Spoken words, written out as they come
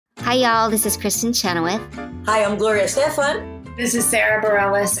Hi, y'all. This is Kristen Chenoweth. Hi, I'm Gloria Stefan. This is Sarah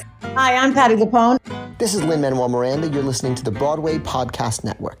Bareilles. Hi, I'm Patty Lapone. This is Lin-Manuel Miranda. You're listening to the Broadway Podcast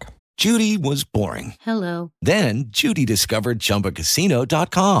Network. Judy was boring. Hello. Then Judy discovered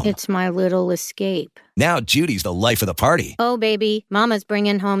ChumbaCasino.com. It's my little escape. Now Judy's the life of the party. Oh, baby, mama's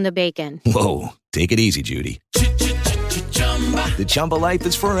bringing home the bacon. Whoa, take it easy, Judy. The Chumba life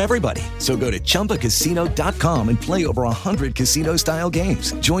is for everybody. So go to ChumbaCasino.com and play over 100 casino-style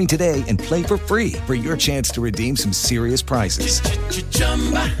games. Join today and play for free for your chance to redeem some serious prizes.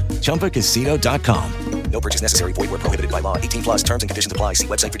 ChumbaCasino.com. No purchase necessary. Void where prohibited by law. 18 plus terms and conditions apply. See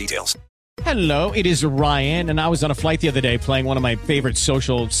website for details. Hello, it is Ryan, and I was on a flight the other day playing one of my favorite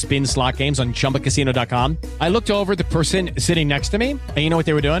social spin slot games on ChumbaCasino.com. I looked over at the person sitting next to me, and you know what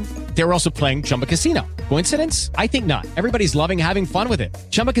they were doing? They were also playing Chumba Casino. Coincidence? I think not. Everybody's loving having fun with it.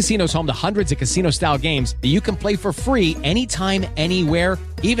 Chumba Casino is home to hundreds of casino-style games that you can play for free anytime, anywhere,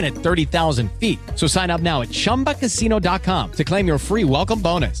 even at 30,000 feet. So sign up now at ChumbaCasino.com to claim your free welcome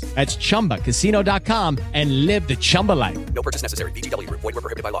bonus. That's ChumbaCasino.com and live the Chumba life. No purchase necessary. VGW. Void where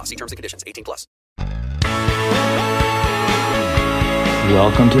prohibited by law. See terms and conditions. 18 plus.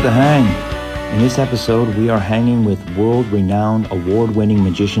 Welcome to The Hang. In this episode, we are hanging with world-renowned, award-winning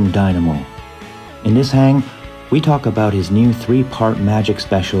magician Dynamo. In this hang, we talk about his new 3-part magic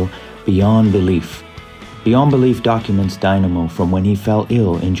special, Beyond Belief. Beyond Belief documents Dynamo from when he fell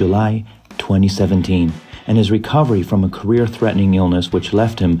ill in July 2017 and his recovery from a career-threatening illness which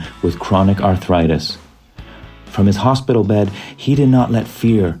left him with chronic arthritis. From his hospital bed, he did not let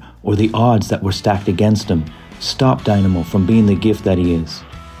fear or the odds that were stacked against him stop Dynamo from being the gift that he is.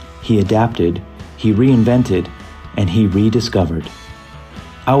 He adapted, he reinvented, and he rediscovered.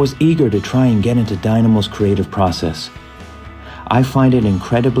 I was eager to try and get into Dynamo's creative process. I find it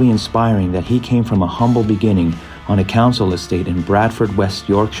incredibly inspiring that he came from a humble beginning on a council estate in Bradford, West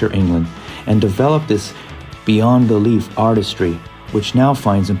Yorkshire, England, and developed this beyond belief artistry, which now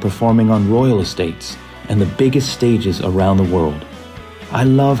finds him performing on royal estates and the biggest stages around the world. I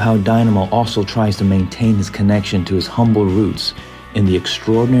love how Dynamo also tries to maintain his connection to his humble roots in the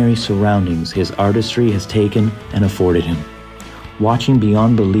extraordinary surroundings his artistry has taken and afforded him. Watching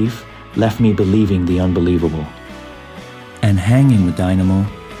Beyond Belief left me believing the unbelievable. And hanging with Dynamo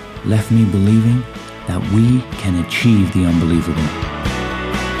left me believing that we can achieve the unbelievable.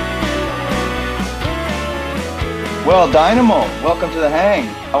 Well, Dynamo, welcome to The Hang.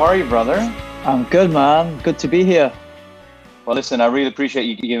 How are you, brother? I'm good, man. Good to be here. Well, listen, I really appreciate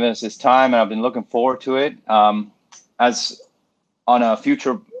you giving us this time, and I've been looking forward to it. As on a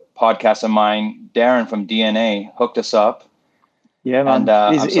future podcast of mine, Darren from DNA hooked us up. Yeah, man.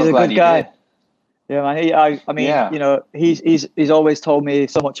 And, he's a good guy. Yeah, man. Yeah. You know, he's always told me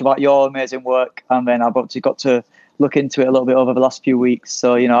so much about your amazing work, and then I've actually got to look into it a little bit over the last few weeks.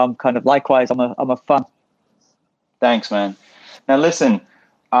 So, you know, I'm kind of likewise. I'm a fan. Thanks, man. Now, listen,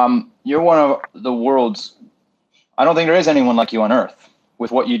 you're one of the world's. I don't think there is anyone like you on earth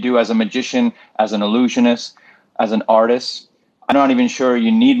with what you do as a magician, as an illusionist, as an artist. I'm not even sure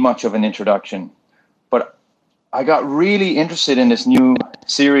you need much of an introduction, but I got really interested in this new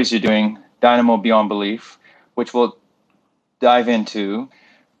series you're doing, Dynamo Beyond Belief, which we'll dive into.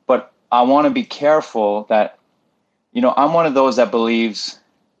 But I want to be careful that, you know, I'm one of those that believes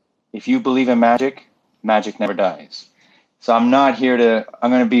if you believe in magic, magic never dies. So I'm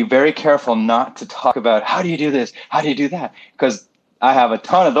going to be very careful not to talk about how do you do this? How do you do that? Because I have a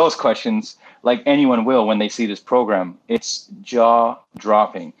ton of those questions like anyone will when they see this program. It's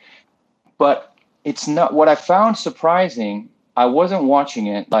jaw-dropping. But it's not what I found surprising. I wasn't watching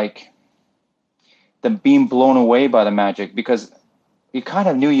it like being blown away by the magic because you kind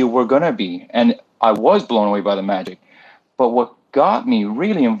of knew you were going to be. And I was blown away by the magic. But what got me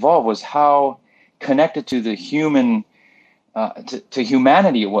really involved was how connected to the human to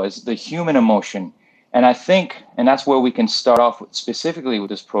humanity it was, the human emotion. And I think, and that's where we can start off with, specifically with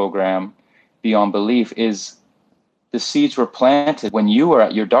this program, Beyond Belief, is the seeds were planted when you were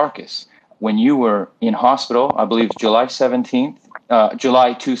at your darkest, when you were in hospital, I believe July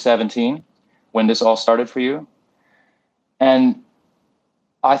 2017, when this all started for you. And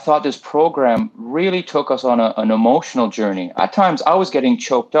I thought this program really took us on an emotional journey. At times I was getting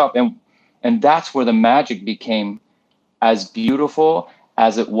choked up, and that's where the magic became as beautiful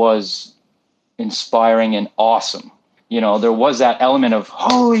as it was inspiring and awesome. You know, there was that element of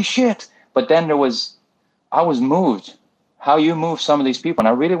holy shit, but then I was moved how you move some of these people. And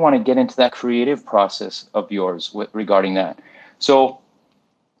I really want to get into that creative process of yours regarding that. So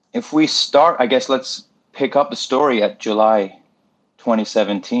if we start, I guess let's pick up the story at July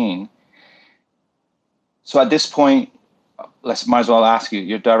 2017. So at this point, might as well ask you.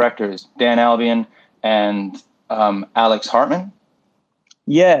 Your directors, Dan Albion and Alex Hartman.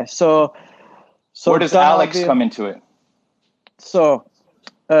 Yeah. So where does Dan Alex Albion, come into it? So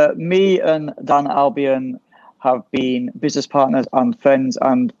me and Dan Albion have been business partners and friends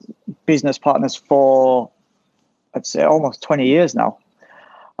and business partners for, I'd say, almost 20 years now.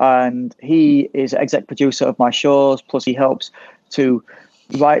 And he is exec producer of my shows, plus he helps to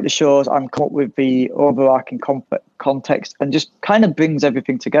write the shows and come up with the overarching context and just kind of brings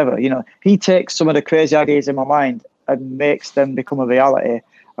everything together. You know, he takes some of the crazy ideas in my mind and makes them become a reality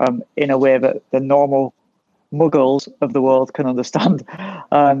in a way that the normal muggles of the world can understand.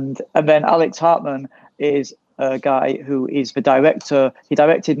 And then Alex Hartman is a guy who is the director. He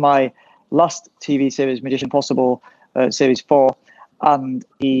directed my last TV series, Mission Impossible, series 4, and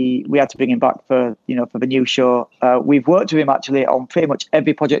we had to bring him back for the new show. We've worked with him actually on pretty much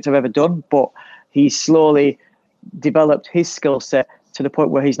every project I've ever done, but he slowly developed his skill set to the point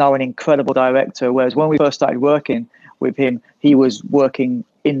where he's now an incredible director. Whereas when we first started working with him, he was working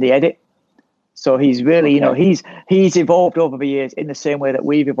in the edit. So he's really, he's evolved over the years in the same way that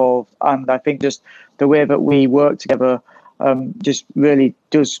we've evolved. And I think just the way that we work together just really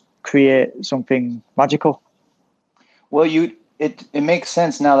does create something magical. Well, it makes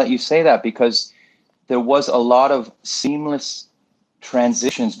sense now that you say that, because there was a lot of seamless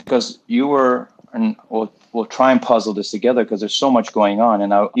transitions, because you were, and we'll try and puzzle this together because there's so much going on.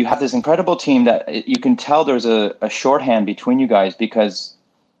 And you have this incredible team that you can tell there's a shorthand between you guys, because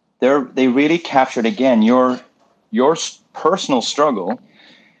they really captured, again, your personal struggle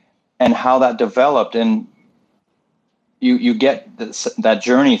and how that developed. And you get that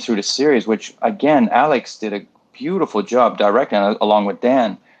journey through the series, which, again, Alex did a beautiful job directing along with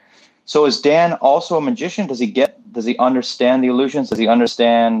Dan. So is Dan also a magician? Does he understand the illusions? Does he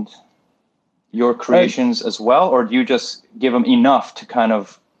understand your creations as well? Or do you just give him enough to kind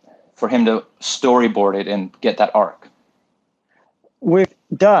of, for him to storyboard it and get that arc? With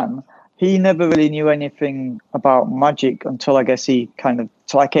Dan, he never really knew anything about magic until I guess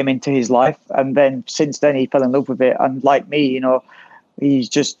till I came into his life. And then since then he fell in love with it. And like me, he's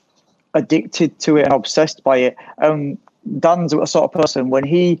just addicted to it and obsessed by it. Dan's a sort of person, when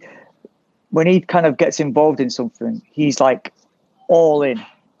he kind of gets involved in something, he's like all in.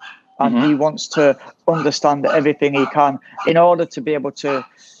 And he wants to understand everything he can in order to be able to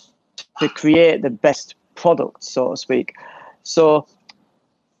create the best product, so to speak. So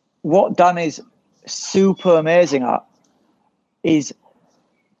what Dan is super amazing at is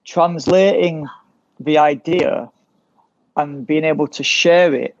translating the idea and being able to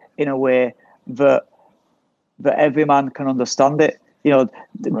share it in a way that every man can understand it.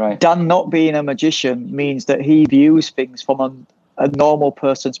 Right. Dan not being a magician means that he views things from a normal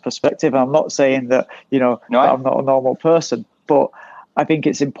person's perspective. And I'm not saying that, that I'm not a normal person, but I think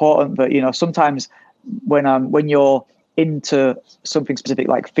it's important that, sometimes when you're into something specific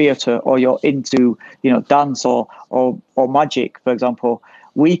like theatre, or you're into, dance or magic, for example,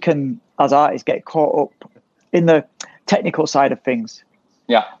 we can, as artists, get caught up in the technical side of things.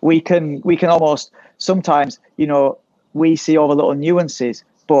 Yeah. We can almost sometimes, we see all the little nuances,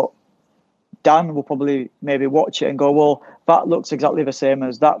 but Dan will probably maybe watch it and go, well, that looks exactly the same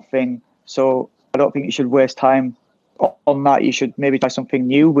as that thing, so I don't think you should waste time on that. You should maybe try something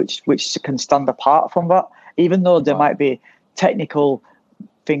new, which can stand apart from that, even though there might be technical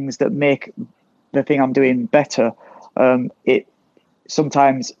things that make the thing I'm doing better. It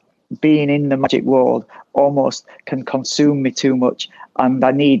sometimes, being in the magic world, almost can consume me too much, and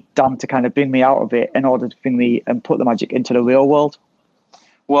I need Dan to kind of bring me out of it in order to bring me and put the magic into the real world.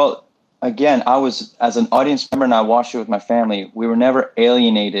 Well, again, I was, as an audience member, and I watched it with my family, we were never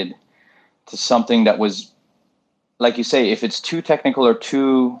alienated to something that was, like you say, if it's too technical or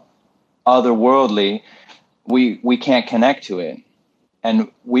too otherworldly, we can't connect to it.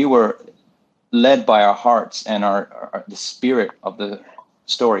 And we were led by our hearts and the spirit of the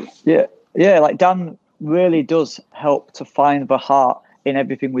story. Yeah, like Dan really does help to find the heart in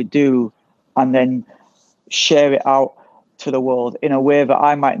everything we do, and then share it out to the world in a way that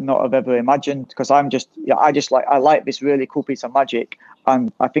I might not have ever imagined, because I like this really cool piece of magic,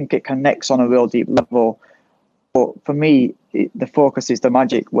 and I think it connects on a real deep level. But for me, the focus is the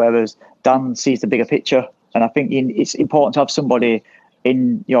magic, whereas Dan sees the bigger picture. And I think it's important to have somebody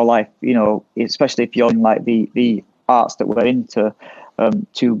in your life, especially if you're in like the arts that we're into,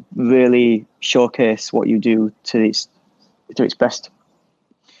 to really showcase what you do to its best.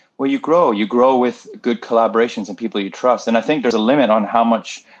 Well, you grow with good collaborations and people you trust. And I think there's a limit on how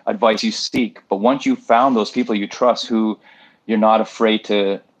much advice you seek. But once you've found those people you trust, who you're not afraid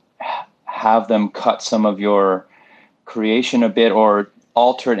to have them cut some of your creation a bit or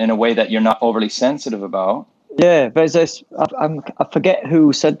alter it in a way that you're not overly sensitive about. Yeah, there's this. I forget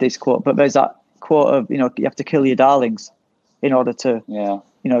who said this quote, but there's that quote of, you have to kill your darlings in order to,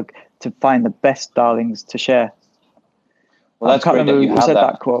 to find the best darlings to share. Well, that's I can't great remember that you who have said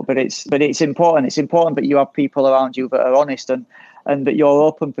that. that quote, but it's important. It's important that you have people around you that are honest and that you're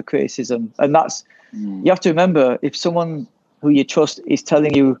open for criticism. And that's you have to remember, if someone who you trust is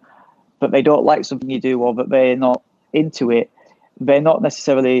telling you that they don't like something you do or that they're not into it, they're not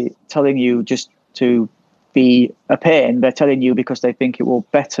necessarily telling you just to be a pain. They're telling you because they think it will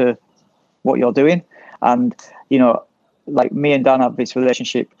better what you're doing. And like me and Dan have this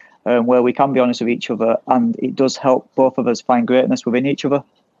relationship where we can be honest with each other, and it does help both of us find greatness within each other.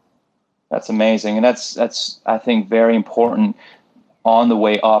 That's amazing, and that's I think very important on the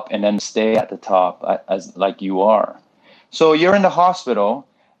way up, and then stay at the top as like you are. So you're in the hospital.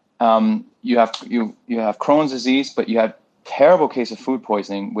 You have Crohn's disease, but you had terrible case of food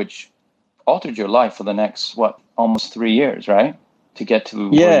poisoning, which altered your life for the next almost 3 years, right? To get to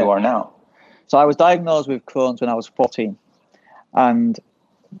where you are now. So I was diagnosed with Crohn's when I was 14, and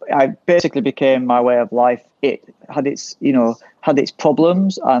I basically became my way of life. It had its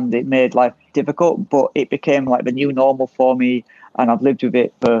problems, and it made life difficult, but it became like the new normal for me, and I've lived with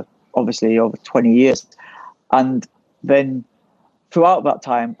it for obviously over 20 years. And then throughout that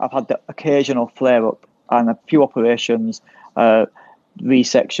time, I've had the occasional flare up and a few operations,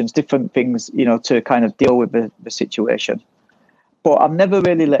 resections, different things, to kind of deal with the situation. But I've never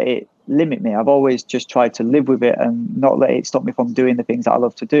really let it limit me. I've always just tried to live with it and not let it stop me from doing the things that I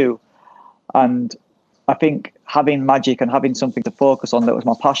love to do. And I think having magic and having something to focus on that was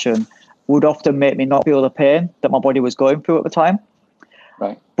my passion would often make me not feel the pain that my body was going through at the time.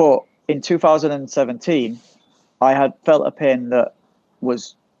 Right. But in 2017, I had felt a pain that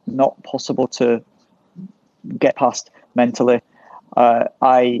was not possible to get past mentally.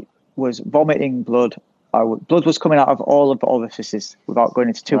 I was vomiting blood. Blood was coming out of all of the orifices, without going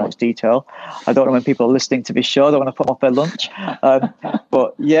into too much detail. I don't know when people are listening to be sure. I don't want to put them off their lunch.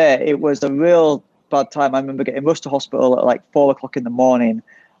 But yeah, it was a real bad time. I remember getting rushed to hospital at like 4 o'clock in the morning,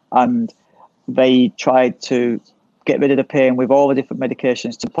 and they tried to get rid of the pain with all the different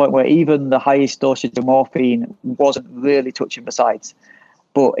medications, to the point where even the highest dosage of morphine wasn't really touching the sides.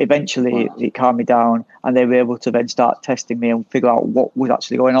 But eventually it calmed me down, and they were able to then start testing me and figure out what was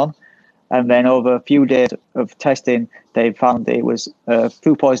actually going on. And then over a few days of testing, they found it was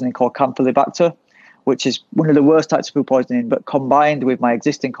food poisoning called Campylobacter, which is one of the worst types of food poisoning. But combined with my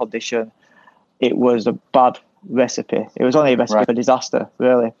existing condition, it was a bad recipe. It was only a recipe for disaster,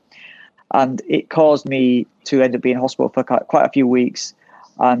 really. And it caused me to end up being in hospital for quite a few weeks.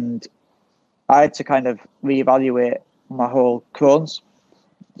 And I had to kind of reevaluate my whole Crohn's.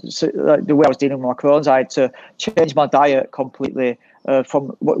 So, like, the way I was dealing with my Crohn's, I had to change my diet completely from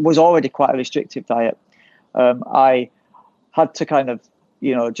what was already quite a restrictive diet. I had to kind of,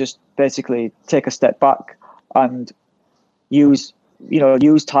 just basically take a step back and use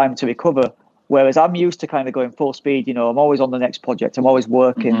time to recover. Whereas I'm used to kind of going full speed, I'm always on the next project. I'm always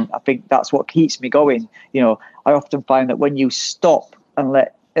working. Mm-hmm. I think that's what keeps me going. I often find that when you stop and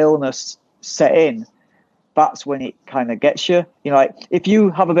let illness set in, that's when it kind of gets you. Like if you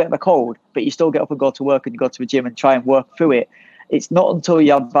have a bit of a cold, but you still get up and go to work and you go to the gym and try and work through it, it's not until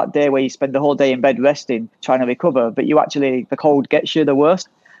you have that day where you spend the whole day in bed resting, trying to recover, but the cold gets you the worst.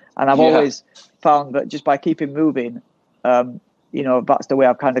 And I've always found that just by keeping moving, that's the way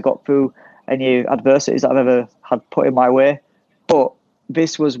I've kind of got through any adversities that I've ever had put in my way. But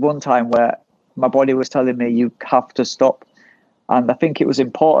this was one time where my body was telling me, you have to stop. And I think it was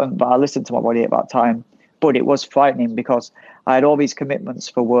important that I listened to my body at that time. But it was frightening because I had all these commitments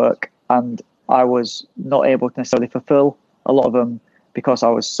for work, and I was not able to necessarily fulfill a lot of them because I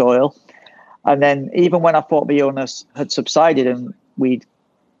was so ill. And then even when I thought the illness had subsided and we'd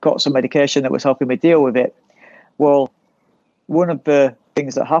got some medication that was helping me deal with it, well, one of the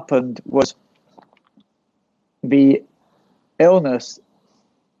things that happened was the illness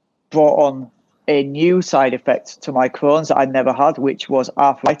brought on a new side effect to my Crohn's that I'd never had, which was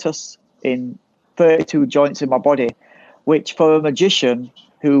arthritis in 32 joints in my body, which for a magician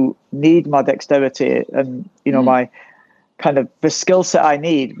who need my dexterity and my kind of the skill set I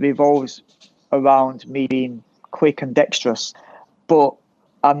need revolves around me being quick and dexterous. But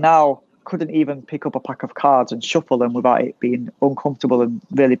I now couldn't even pick up a pack of cards and shuffle them without it being uncomfortable and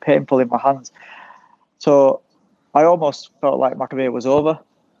really painful in my hands. So I almost felt like my career was over.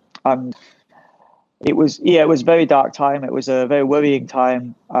 And it was a very dark time. It was a very worrying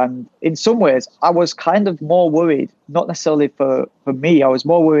time. And in some ways, I was kind of more worried, not necessarily for me. I was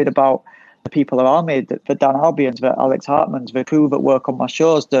more worried about the people around me, the Dan Albions, the Alex Hartmans, the crew that work on my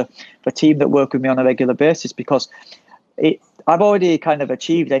shows, the team that work with me on a regular basis, because I've already kind of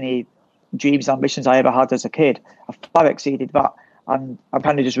achieved any dreams, ambitions I ever had as a kid. I've far exceeded that. And I'm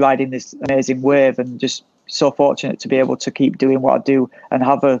kind of just riding this amazing wave and just so fortunate to be able to keep doing what I do and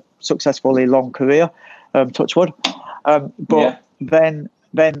have a successfully long career, touch wood. Then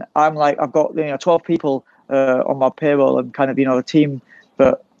I'm like, I've got 12 people on my payroll and kind of, a team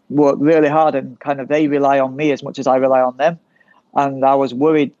that work really hard and kind of they rely on me as much as I rely on them. And I was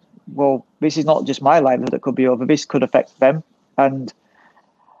worried, well, this is not just my livelihood that could be over, this could affect them. And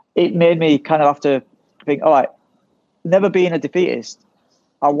it made me kind of have to think, all right, never being a defeatist,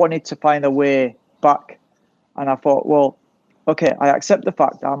 I wanted to find a way back. And I thought, well, okay, I accept the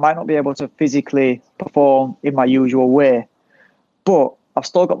fact that I might not be able to physically perform in my usual way, but I've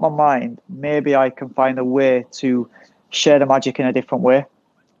still got my mind. Maybe I can find a way to share the magic in a different way.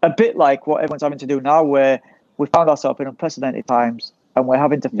 A bit like what everyone's having to do now, where we found ourselves in unprecedented times and we're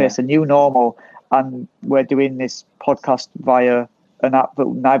having to face a new normal, and we're doing this podcast via an app that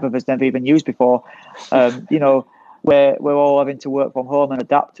neither of us never even used before. Where we're all having to work from home and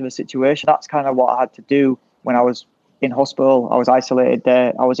adapt to the situation. That's kind of what I had to do when I was in hospital. I was isolated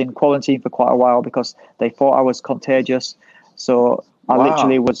there. I was in quarantine for quite a while because they thought I was contagious. So I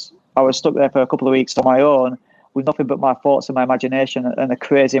literally was stuck there for a couple of weeks on my own with nothing but my thoughts and my imagination and a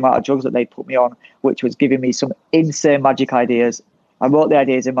crazy amount of drugs that they put me on, which was giving me some insane magic ideas. I wrote the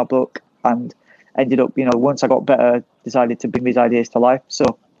ideas in my book and ended up, once I got better, decided to bring these ideas to life.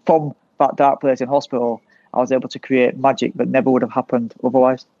 So from that dark place in hospital, I was able to create magic that never would have happened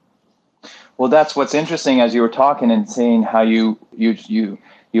otherwise. Well, that's what's interesting as you were talking and saying how you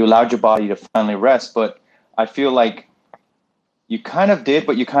allowed your body to finally rest. But I feel like you kind of did,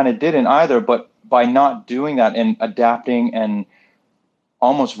 but you kind of didn't either. But by not doing that and adapting and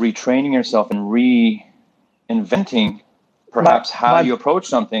almost retraining yourself and reinventing perhaps how you approach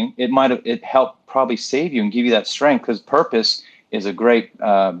something, it helped probably save you and give you that strength, because purpose is a great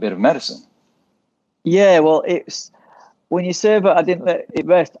bit of medicine. Yeah, well, it's when you say that I didn't let it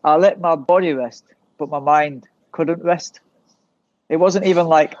rest, I let my body rest, but my mind couldn't rest. It wasn't even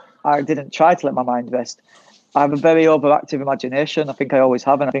like I didn't try to let my mind rest. I have a very overactive imagination. I think I always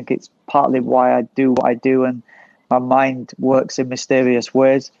have, and I think it's partly why I do what I do, and my mind works in mysterious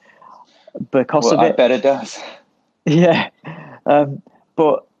ways because of it. I bet it does. Yeah.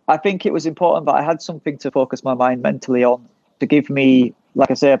 But I think it was important that I had something to focus my mind mentally on to give me,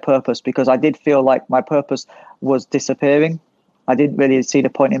 like I say, a purpose, because I did feel like my purpose was disappearing. I didn't really see the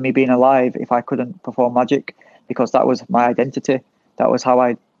point in me being alive if I couldn't perform magic, because that was my identity. That was how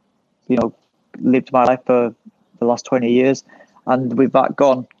I, lived my life for the last 20 years. And with that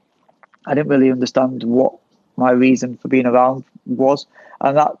gone, I didn't really understand what my reason for being around was.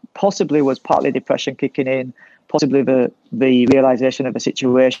 And that possibly was partly depression kicking in, possibly the realization of the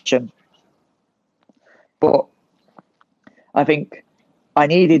situation. But I think I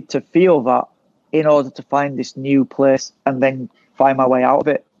needed to feel that in order to find this new place and then find my way out of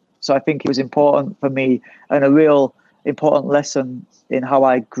it. So I think it was important for me, and a real important lesson in how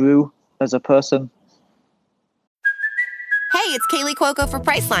I grew as a person. Hey, it's Kaylee Cuoco for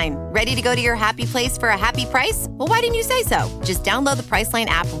Priceline. Ready to go to your happy place for a happy price? Well, why didn't you say so? Just download the Priceline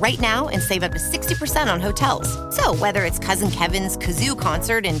app right now and save up to 60% on hotels. So whether it's Cousin Kevin's Kazoo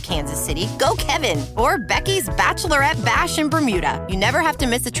Concert in Kansas City, go Kevin, or Becky's Bachelorette Bash in Bermuda, you never have to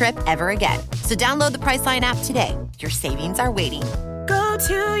miss a trip ever again. So download the Priceline app today. Your savings are waiting. Go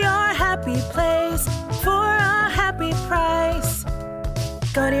to your happy place for a happy price.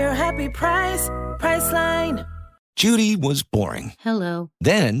 Go to your happy price, Priceline. Judy was boring. Hello.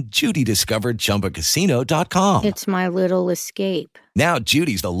 Then Judy discovered ChumbaCasino.com. It's my little escape. Now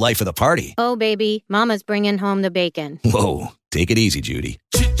Judy's the life of the party. Oh, baby, mama's bringing home the bacon. Whoa, take it easy, Judy.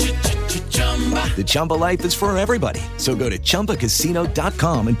 The Chumba life is for everybody. So go to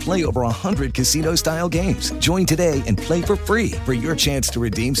ChumbaCasino.com and play over 100 casino-style games. Join today and play for free for your chance to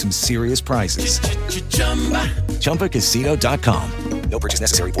redeem some serious prizes. ChumbaCasino.com. No purchase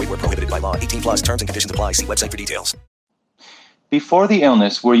necessary. Void where prohibited by law. 18 plus terms and conditions apply. See website for details. Before the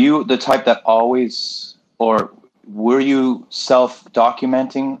illness, were you the type that always, or were you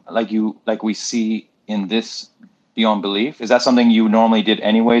self-documenting like we see in this Beyond Belief? Is that something you normally did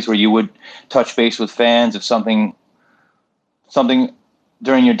anyways, where you would touch base with fans if something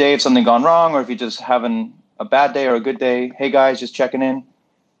during your day, if something gone wrong, or if you're just having a bad day or a good day? Hey guys, just checking in.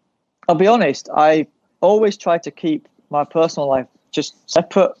 I'll be honest, I always try to keep my personal life just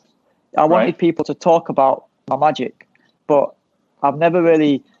separate. I wanted people to talk about my magic, but I've never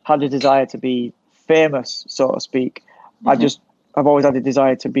really had a desire to be famous, so to speak. Mm-hmm. I've always had a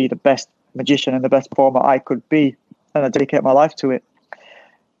desire to be the best magician and the best performer I could be, and I dedicate my life to it.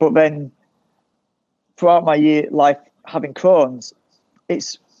 But then throughout my life having Crohn's,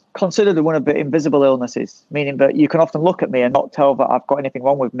 it's considered one of the invisible illnesses, meaning that you can often look at me and not tell that I've got anything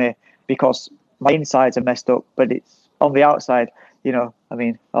wrong with me because my insides are messed up, but it's on the outside. I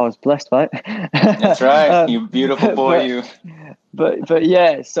mean, I was blessed, right? That's right. You beautiful boy, But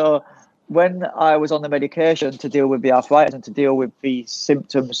yeah, so when I was on the medication to deal with the arthritis and to deal with the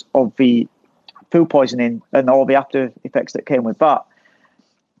symptoms of the food poisoning and all the after effects that came with that,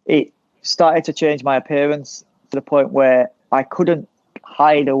 it started to change my appearance to the point where I couldn't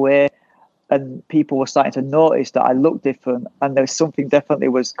hide away, and people were starting to notice that I looked different and there was something definitely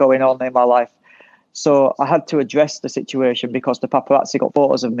was going on in my life. So I had to address the situation because the paparazzi got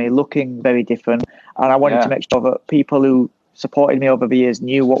photos of me looking very different, and I wanted to make sure that people who supported me over the years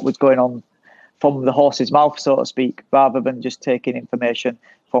knew what was going on from the horse's mouth, so to speak, rather than just taking information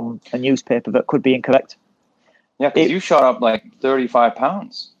from a newspaper that could be incorrect. Yeah, because you shot up like 35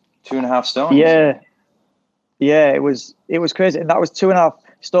 pounds, 2.5 stones. Yeah, it was crazy, and that was 2.5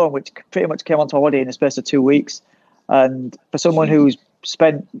 stone, which pretty much came onto my body in the space of 2 weeks. And for someone who's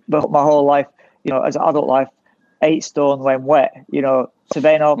spent my whole life, as an adult life, 8 stone when wet, to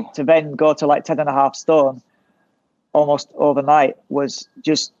then go to like 10.5 stone almost overnight was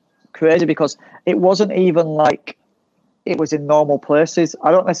just crazy, because it wasn't even like it was in normal places.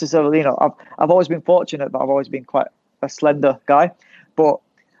 I don't necessarily, I've always been fortunate that I've always been quite a slender guy, but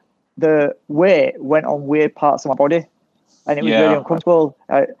the weight went on weird parts of my body, and it was really uncomfortable.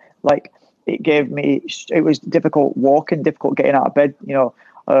 It was difficult walking, difficult getting out of bed.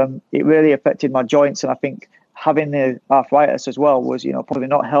 It really affected my joints, and I think having the arthritis as well was, probably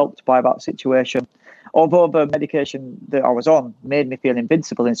not helped by that situation. Although the medication that I was on made me feel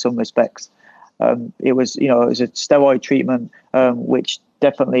invincible in some respects. It was a steroid treatment, which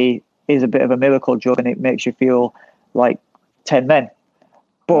definitely is a bit of a miracle drug, and it makes you feel like 10 men.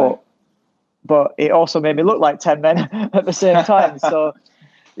 But it also made me look like 10 men at the same time. So,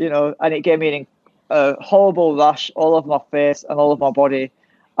 and it gave me a horrible rash all over my face and all over my body.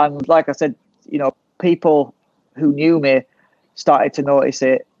 And like I said, people who knew me started to notice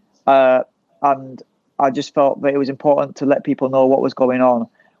it. And I just felt that it was important to let people know what was going on.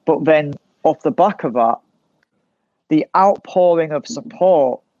 But then off the back of that, the outpouring of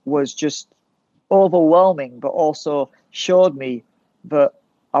support was just overwhelming, but also showed me that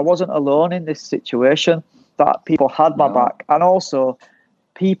I wasn't alone in this situation, that people had my back. And also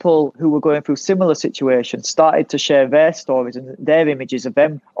people who were going through similar situations started to share their stories and their images of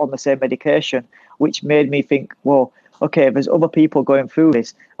them on the same medication, which made me think, well, okay, there's other people going through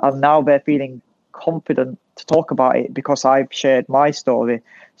this, and now they're feeling confident to talk about it because I've shared my story.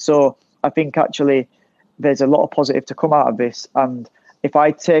 So I think actually there's a lot of positive to come out of this. And if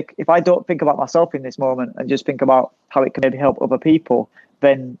I don't think about myself in this moment and just think about how it can maybe help other people,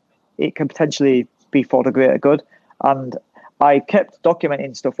 then it can potentially be for the greater good. And I kept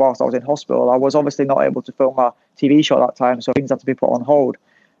documenting stuff whilst I was in hospital. I was obviously not able to film my TV show at that time, so things had to be put on hold.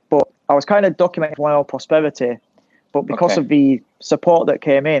 But I was kind of documenting my own prosperity. But because of the support that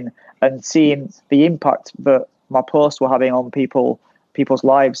came in and seeing the impact that my posts were having on people's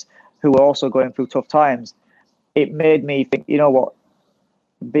lives who were also going through tough times, it made me think, you know what,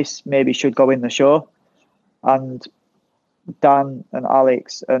 this maybe should go in the show. And Dan and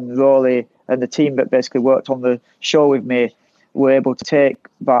Alex and Rolly and the team that basically worked on the show with me were able to take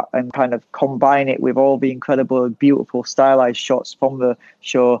that and kind of combine it with all the incredible, beautiful, stylized shots from the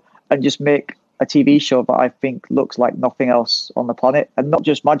show and just make a TV show that I think looks like nothing else on the planet. And not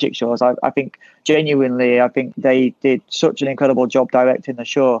just magic shows. I think genuinely, they did such an incredible job directing the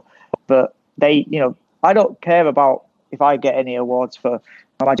show. But they, I don't care about if I get any awards for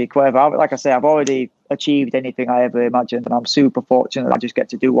my magic, whatever. Like I say, I've already achieved anything I ever imagined, and I'm super fortunate I just get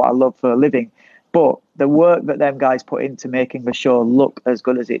to do what I love for a living. But the work that them guys put into making the show look as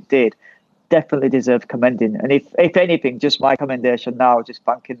good as it did definitely deserve commending. And if anything, just my commendation now, just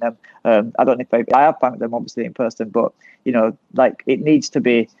thanking them. I don't know if I have thanked them obviously in person, but it needs to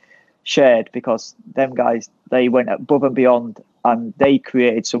be shared because them guys, they went above and beyond and they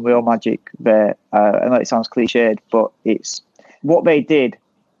created some real magic there. I know it sounds cliched, but it's what they did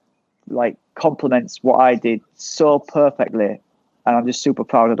complements what I did so perfectly, and I'm just super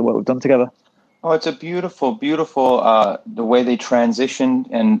proud of the work we've done together. Oh, it's a beautiful, beautiful the way they transitioned,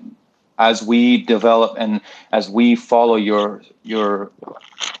 and as we develop and as we follow your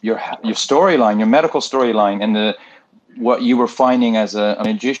storyline, your medical storyline, and what you were finding as a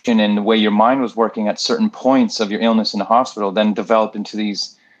magician and the way your mind was working at certain points of your illness in the hospital, then developed into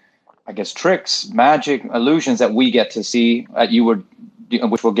these, I guess, tricks, magic, illusions that we get to see that you were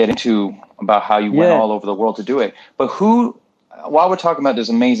which we'll get into about how you went all over the world to do it. But while we're talking about this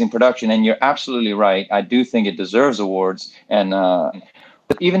amazing production, and you're absolutely right, I do think it deserves awards. And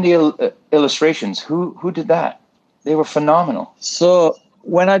but even the illustrations, who did that? They were phenomenal. So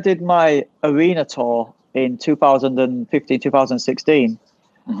when I did my arena tour in 2015, 2016,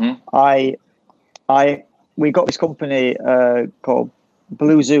 we got this company called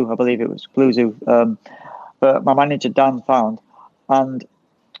Blue Zoo, I believe it was Blue Zoo, but my manager Dan found, and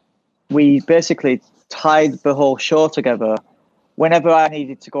we basically tied the whole show together. Whenever I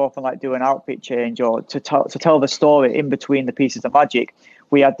needed to go off and like do an outfit change or to tell the story in between the pieces of magic,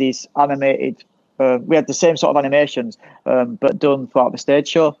 we had these animated. We had the same sort of animations, but done throughout the stage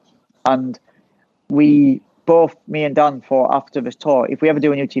show. And me and Dan, thought after this tour, if we ever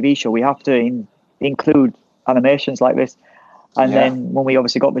do a new TV show, we have to include animations like this. And then when we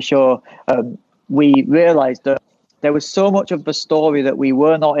obviously got the show, we realised that there was so much of the story that we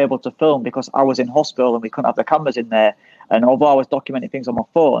were not able to film because I was in hospital and we couldn't have the cameras in there. And although I was documenting things on my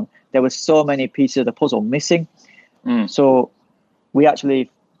phone, there was so many pieces of the puzzle missing. So we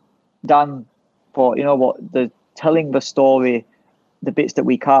actually, Dan thought, you know what, telling the story, the bits that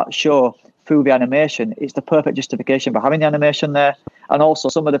we can't show through the animation, it's the perfect justification for having the animation there. And also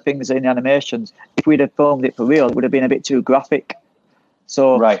some of the things in the animations, if we'd have filmed it for real, it would have been a bit too graphic.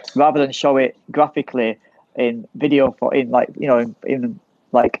 So rather than show it graphically in video in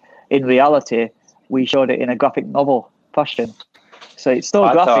reality, we showed it in a graphic novel fashion. So it's still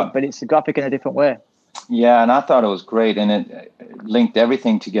graphic, but it's graphic in a different way. Yeah, and I thought it was great, and it linked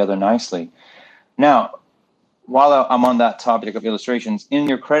everything together nicely. Now, while I'm on that topic of illustrations, in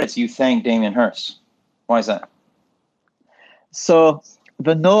your credits, you thank Damien Hirst. Why is that? So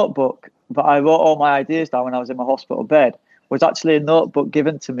the notebook that I wrote all my ideas down when I was in my hospital bed was actually a notebook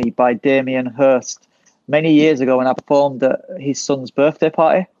given to me by Damien Hirst many years ago when I performed at his son's birthday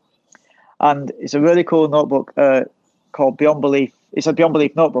party. And it's a really cool notebook called Beyond Belief. It's a Beyond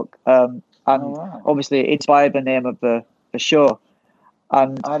Belief notebook. Obviously it inspired the name of the show.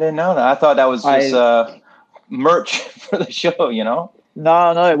 And I didn't know that. I thought that was just merch for the show, you know?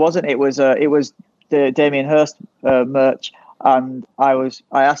 No, it wasn't. It was the Damien Hirst merch. And I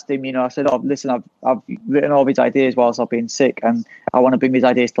asked him, you know, I said, "Oh, listen, I've written all these ideas whilst I've been sick, and I want to bring these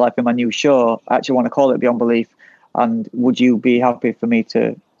ideas to life in my new show. I actually want to call it Beyond Belief. And would you be happy for me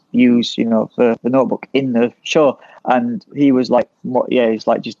to use, you know, the notebook in the show?" And he was like, he's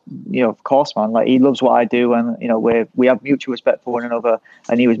like, just, you know, of course, man. Like, he loves what I do, and you know, we have mutual respect for one another.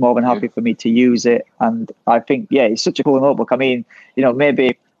 And he was more than happy for me to use it. And I think, it's such a cool notebook. I mean, you know,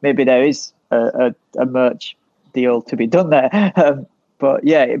 maybe there is a merch deal to be done there, but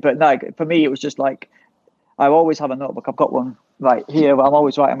no, for me it was just like, I always have a notebook. I've got one right here. I'm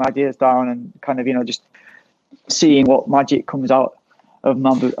always writing my ideas down and kind of, you know, just seeing what magic comes out of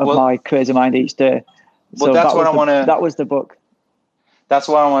my crazy mind each day. Well, so that was the book. That's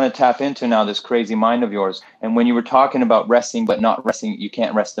what I want to tap into now, this crazy mind of yours. And when you were talking about resting but not resting, you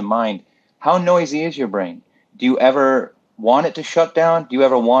can't rest the mind. How noisy is your brain? Do you ever want it to shut down? Do you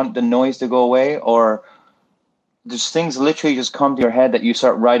ever want the noise to go away? Or does things literally just come to your head that you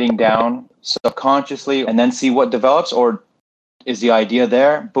start writing down subconsciously and then see what develops? Or is the idea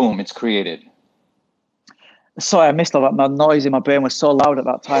there? Boom, it's created. Sorry, I missed all that. My noise in my brain was so loud at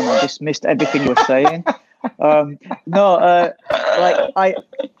that time. I just missed everything you were saying. I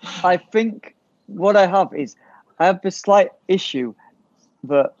think what I have is I have this slight issue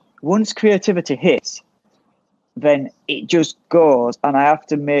that once creativity hits, then it just goes, and I have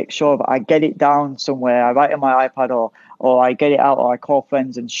to make sure that I get it down somewhere. I write on my iPad or I get it out, or I call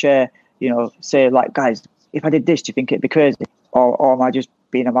friends and share, you know, say like, guys, if I did this, do you think it'd be crazy? Or am I just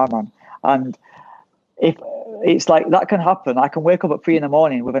being a madman? And if it's like that can happen, I can wake up at 3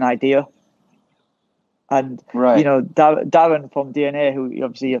 a.m. with an idea. And, you know, Darren from DNA, who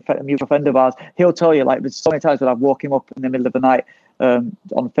obviously a mutual friend of ours, he'll tell you, like, there's so many times that I've woke him up in the middle of the night on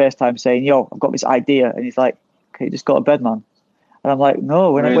FaceTime saying, "Yo, I've got this idea." And he's like, "Okay, just go to bed, man." And I'm like,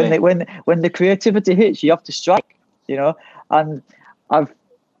 no, when the creativity hits, you have to strike, you know? And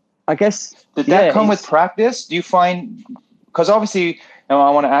I guess... Did that come with practice? Do you find... Because obviously, now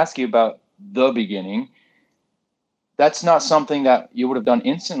I want to ask you about the beginning. That's not something that you would have done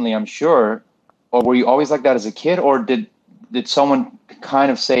instantly, I'm sure. Or were you always like that as a kid? Or did someone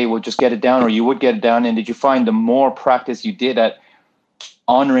kind of say, well, just get it down, or you would get it down? And did you find the more practice you did at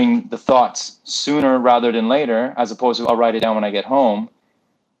honoring the thoughts sooner rather than later, as opposed to I'll write it down when I get home,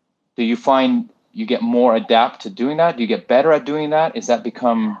 do you find you get more adept to doing that? Do you get better at doing that? Is that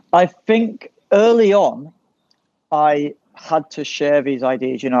become... I think early on, I had to share these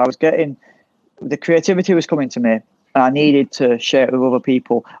ideas. You know, I was getting... The creativity was coming to me, and I needed to share it with other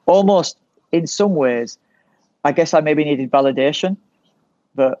people. Almost in some ways, I guess I maybe needed validation,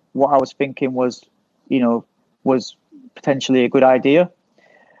 but what I was thinking was, was potentially a good idea.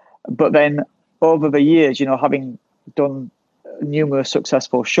 But then over the years, having done numerous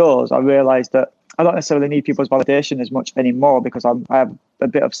successful shows, I realized that I don't necessarily need people's validation as much anymore, because I have a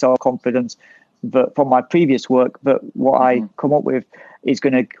bit of self-confidence that from my previous work, that what I come up with is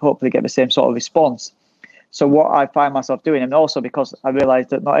going to hopefully get the same sort of response. So what I find myself doing, and also because I realized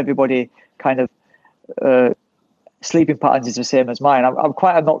that not everybody kind of sleeping patterns is the same as mine. I'm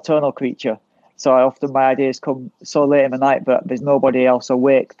quite a nocturnal creature. So my ideas come so late in the night that there's nobody else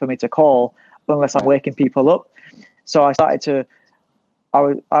awake for me to call unless I'm waking people up. So I thought,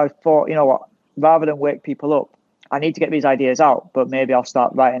 what, rather than wake people up, I need to get these ideas out, but maybe I'll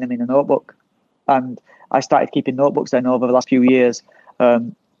start writing them in a notebook. And I started keeping notebooks then over the last few years.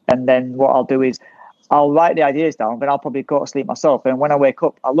 And then what I'll do is I'll write the ideas down, then I'll probably go to sleep myself. And when I wake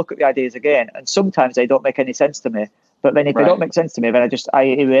up, I'll look at the ideas again. And sometimes they don't make any sense to me. But then if they don't make sense to me, then I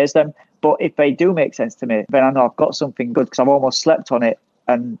erase them. But if they do make sense to me, then I know I've got something good because I've almost slept on it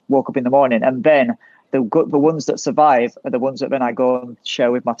and woke up in the morning. And then the ones that survive are the ones that then I go and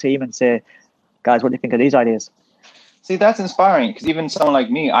share with my team and say, guys, what do you think of these ideas? See, that's inspiring, because even someone like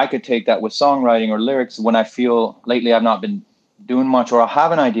me, I could take that with songwriting or lyrics when I feel lately I've not been doing much, or I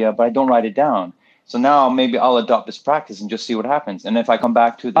have an idea, but I don't write it down. So now maybe I'll adopt this practice and just see what happens. And if I come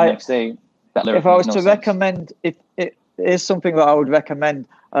back to it the next day, that lyric if I was makes to no sense. recommend, if it is something that I would recommend,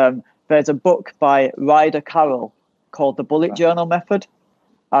 there's a book by Ryder Carroll called The Bullet Journal Method.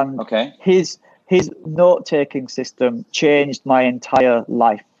 And his note-taking system changed my entire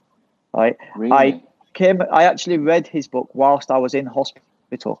life. Right? Really? I actually read his book whilst I was in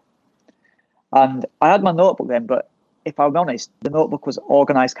hospital. And I had my notebook then, but if I'm honest, the notebook was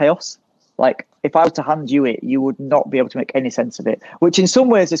organized chaos. Like, if I was to hand you it, you would not be able to make any sense of it, which in some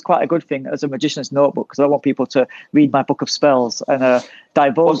ways is quite a good thing as a magician's notebook, because I want people to read my book of spells and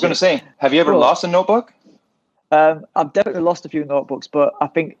divulge. I was going to say, have you ever lost a notebook? I've definitely lost a few notebooks, but I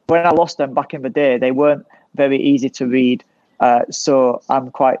think when I lost them back in the day, they weren't very easy to read. So I'm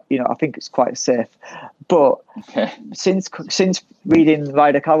quite, I think it's quite safe. But since reading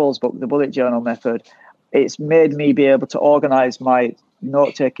Ryder Carroll's book, The Bullet Journal Method, it's made me be able to organize my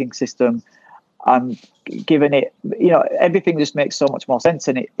note-taking system and given it, everything just makes so much more sense,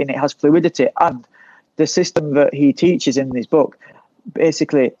 and it has fluidity. And the system that he teaches in his book,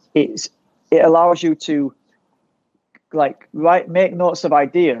 basically, it allows you to make notes of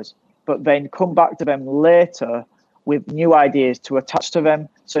ideas, but then come back to them later with new ideas to attach to them.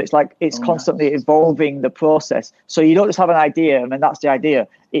 So it's constantly evolving the process. So you don't just have an idea and then that's the idea.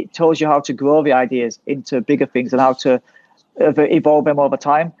 It tells you how to grow the ideas into bigger things and how to evolve them over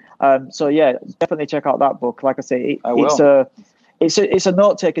time. So yeah, definitely check out that book. Like I say, it's a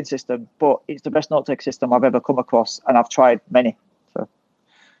note-taking system, but it's the best note-taking system I've ever come across, and I've tried many. So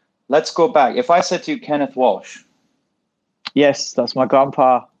let's go back. If I said to you Kenneth Walsh. Yes, that's my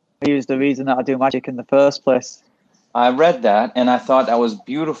grandpa. He was the reason that I do magic in the first place. I read that and I thought that was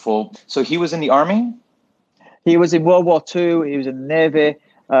beautiful. So he was in the army? He was in World War II. He was in the Navy.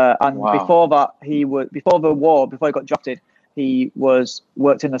 And before that, before he got drafted, he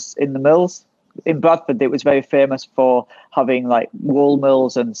worked in the mills. In Bradford, it was very famous for having like wool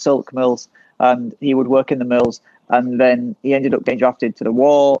mills and silk mills. And he would work in the mills. And then he ended up getting drafted to the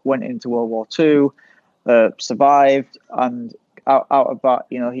war, went into World War II, survived. And out of that,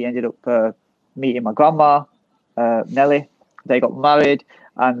 he ended up meeting my grandma, Nellie. They got married,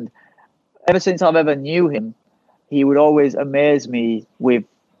 and ever since I've ever knew him, he would always amaze me with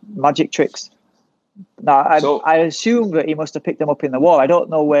magic tricks. Now, I assume that he must have picked them up in the war. I don't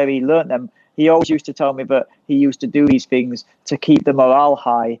know where he learnt them. He always used to tell me that he used to do these things to keep the morale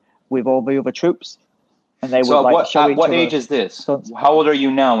high with all the other troops. And they would show each other. What age is this? How old are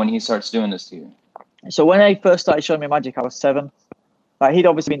you now when he starts doing this to you? So when I first started showing me magic, I was 7. He'd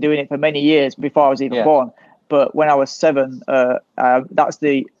obviously been doing it for many years before I was even born. But when I was 7, that's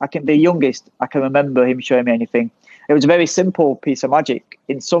the youngest I can remember him showing me anything. It was a very simple piece of magic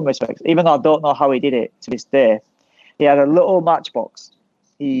in some respects, even though I don't know how he did it to this day. He had a little matchbox.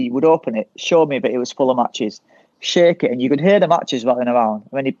 He would open it, show me that it was full of matches, shake it, and you could hear the matches rattling around.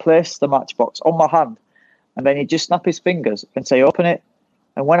 And then he'd place the matchbox on my hand, and then he'd just snap his fingers and say, open it.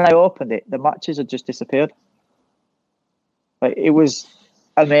 And when I opened it, the matches had just disappeared. It was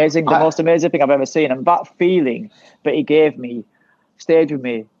amazing, the most amazing thing I've ever seen. And that feeling that he gave me stayed with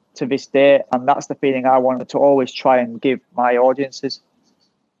me to this day. And that's the feeling I wanted to always try and give my audiences.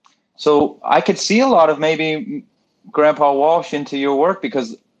 So I could see a lot of maybe Grandpa Walsh into your work,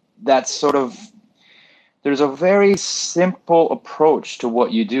 because that's sort of there's a very simple approach to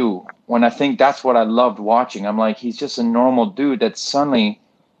what you do. When I think that's what I loved watching. I'm like, he's just a normal dude that suddenly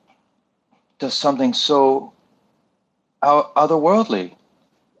does something so otherworldly.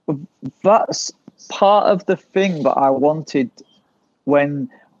 That's part of the thing that I wanted when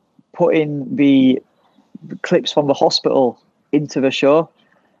putting the clips from the hospital into the show,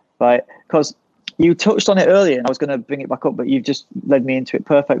 right? Because you touched on it earlier, and I was going to bring it back up, but you've just led me into it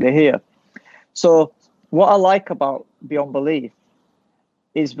perfectly here. So what I like about Beyond Belief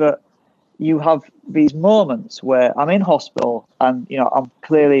is that you have these moments where I'm in hospital and, you know, I'm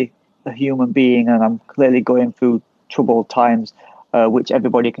clearly a human being and I'm clearly going through troubled times, which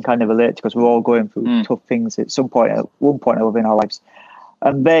everybody can kind of relate to because we're all going through tough things at some point, at one point or other in our lives.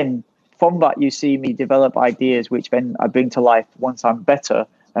 And then from that, you see me develop ideas, which then I bring to life once I'm better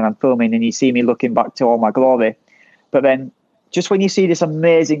and I'm filming, and you see me looking back to all my glory. But then just when you see this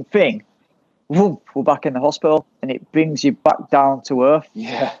amazing thing, whoop, we're back in the hospital, and it brings you back down to earth.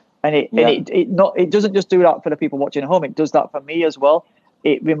 Yeah. And it doesn't just do that for the people watching at home. It does that for me as well.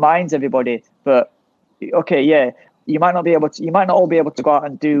 It reminds everybody that, okay, yeah, you might not all be able to go out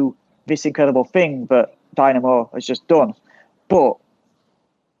and do this incredible thing that Dynamo has just done. But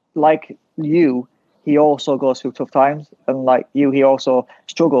like you, he also goes through tough times, and like you, he also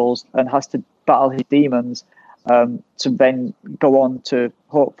struggles and has to battle his demons to then go on to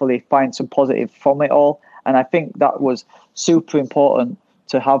hopefully find some positive from it all. And I think that was super important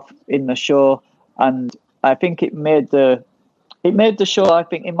to have in the show, and I think it made the show, I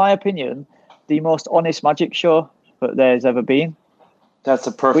think, in my opinion, the most honest magic show that there's ever been. That's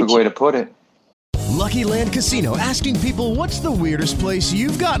a perfect way to put it. Lucky Land Casino, asking people, what's the weirdest place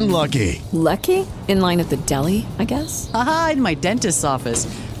you've gotten lucky? Lucky? In line at the deli, I guess? Aha, in my dentist's office.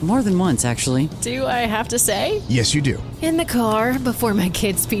 More than once, actually. Do I have to say? Yes, you do. In the car before my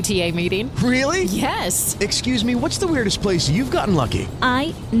kids' PTA meeting. Really? Yes. Excuse me, what's the weirdest place you've gotten lucky?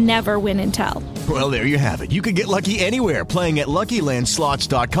 I never win and tell. Well, there you have it. You can get lucky anywhere, playing at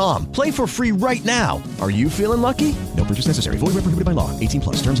LuckyLandSlots.com. Play for free right now. Are you feeling lucky? No purchase necessary. Void where prohibited by law.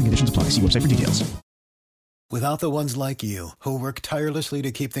 18+. Terms and conditions apply. See website for details. Without the ones like you, who work tirelessly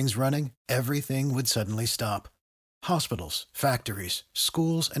to keep things running, everything would suddenly stop. Hospitals, factories,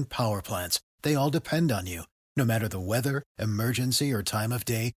 schools, and power plants, they all depend on you. No matter the weather, emergency, or time of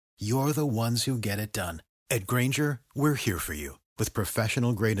day, you're the ones who get it done. At Grainger, we're here for you with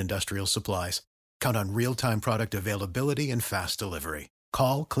professional-grade industrial supplies. Count on real-time product availability and fast delivery.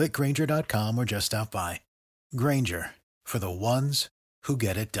 Call, clickgrainger.com, or just stop by. Grainger, for the ones who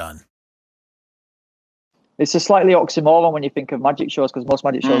get it done. It's a slightly oxymoron when you think of magic shows, because most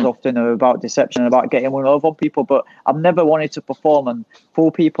magic shows often are about deception and about getting one over on people. But I've never wanted to perform and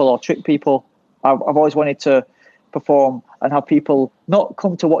fool people or trick people. I've always wanted to perform and have people not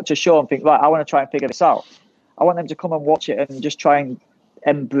come to watch a show and think, right, I want to try and figure this out. I want them to come and watch it and just try and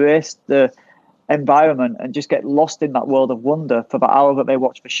embrace the environment and just get lost in that world of wonder for the hour that they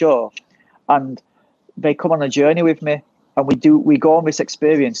watch the show. And they come on a journey with me, and we go on this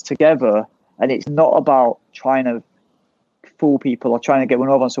experience together. And it's not about trying to fool people or trying to get one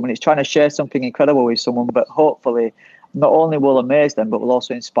over on someone. It's trying to share something incredible with someone, but hopefully not only will amaze them, but will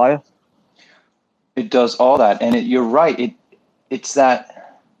also inspire. It does all that. And you're right. It's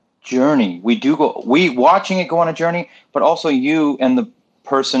that journey. We watching it go on a journey, but also you and the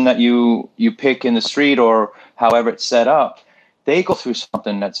person that you pick in the street or however it's set up, they go through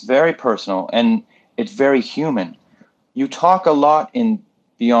something that's very personal and it's very human. You talk a lot in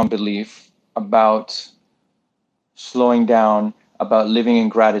Beyond Belief about slowing down, about living in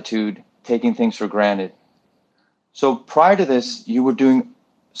gratitude, taking things for granted. So prior to this, you were doing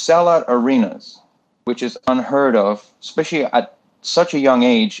sellout arenas, which is unheard of, especially at such a young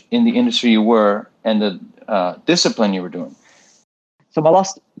age in the industry you were and the discipline you were doing. So my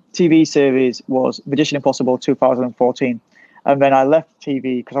last TV series was Mission Impossible 2014. And then I left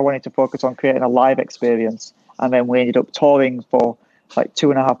TV because I wanted to focus on creating a live experience. And then we ended up touring for like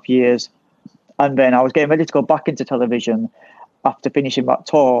 2.5 years. And then I was getting ready to go back into television after finishing that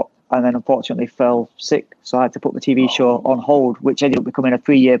tour, and then unfortunately fell sick. So I had to put the TV show on hold, which ended up becoming a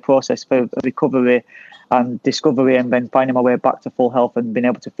 3-year process for recovery and discovery, and then finding my way back to full health and being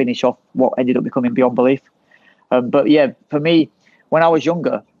able to finish off what ended up becoming Beyond Belief. But yeah, for me, when I was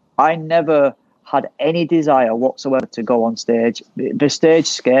younger, I never had any desire whatsoever to go on stage. The stage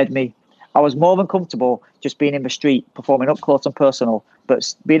scared me. I was more than comfortable just being in the street, performing up close and personal,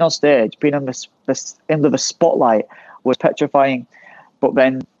 but being on stage, being under the spotlight was petrifying. But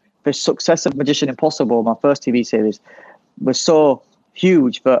then the success of Mission Impossible, my first TV series, was so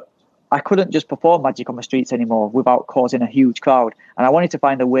huge that I couldn't just perform magic on the streets anymore without causing a huge crowd. And I wanted to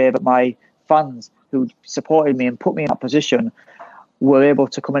find a way that my fans who supported me and put me in that position were able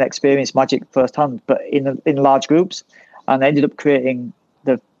to come and experience magic firsthand, but in large groups. And I ended up creating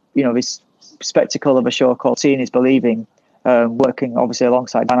this spectacle of a show called Seeing is Believing, working obviously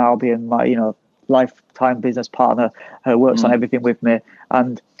alongside Dan Albion, my lifetime business partner, who works on everything with me.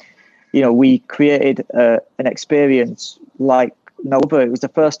 And we created an experience like no other. It was the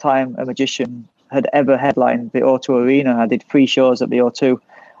first time a magician had ever headlined the O2 Arena. I did 3 shows at the O2.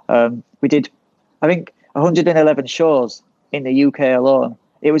 We did, I think, 111 shows in the UK alone.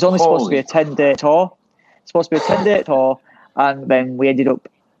 It was only supposed to be a 10-day tour. And then we ended up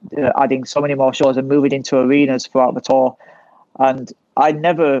adding so many more shows and moving into arenas throughout the tour. And I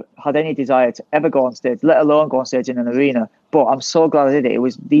never had any desire to ever go on stage, let alone go on stage in an arena. But I'm so glad I did it. It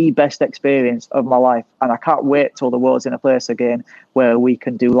was the best experience of my life. And I can't wait till the world's in a place again where we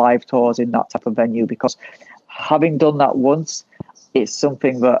can do live tours in that type of venue, because having done that once, it's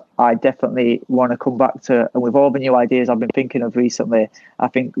something that I definitely want to come back to. And with all the new ideas I've been thinking of recently, I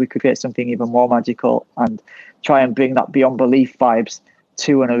think we could create something even more magical and try and bring that beyond belief vibes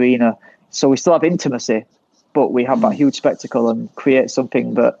to an arena. So we still have intimacy, but we have that huge spectacle and create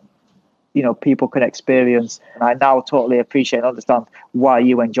something that, people can experience. And I now totally appreciate and understand why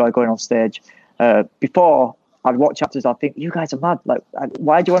you enjoy going on stage. Before, I'd watch actors, I'd think, you guys are mad. Like,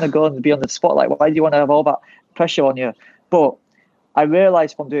 why do you want to go and be on the spotlight? Why do you want to have all that pressure on you? But I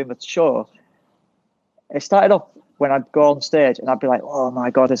realised from doing the show, it started off when I'd go on stage and I'd be like, oh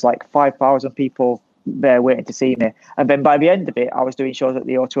my God, there's like 5,000 people there waiting to see me. And then by the end of it, I was doing shows at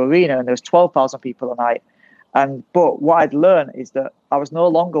the O2 Arena and there was 12,000 people a night. But what I'd learned is that I was no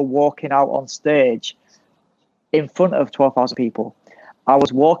longer walking out on stage in front of 12,000 people. I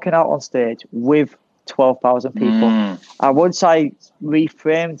was walking out on stage with 12,000 people. And once I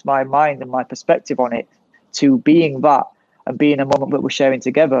reframed my mind and my perspective on it to being that and being a moment that we're sharing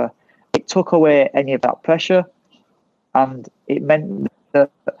together, it took away any of that pressure. And it meant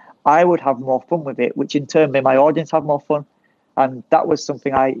that I would have more fun with it, which in turn made my audience have more fun. And that was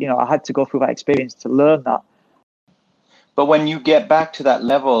something I had to go through that experience to learn that. But when you get back to that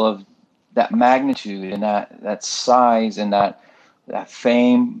level of that magnitude and that size and that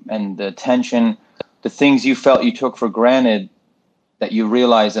fame and the attention, the things you felt you took for granted that you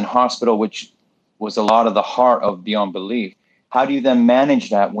realized in hospital, which was a lot of the heart of Beyond Belief, how do you then manage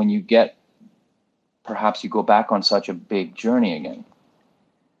that when you perhaps you go back on such a big journey again?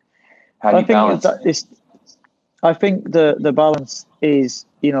 How do you balance it? I think the balance is,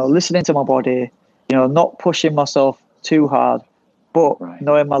 listening to my body, not pushing myself too hard, but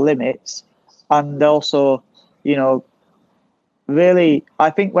knowing my limits. And also, really, I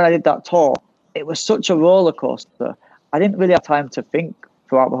think when I did that tour, it was such a roller coaster. I didn't really have time to think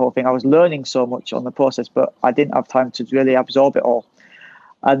throughout the whole thing. I was learning so much on the process, but I didn't have time to really absorb it all.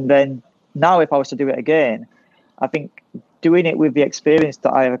 And then now, if I was to do it again, I think doing it with the experience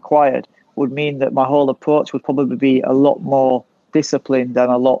that I have acquired would mean that my whole approach would probably be a lot more disciplined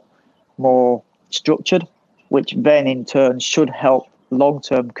and a lot more structured, which then in turn should help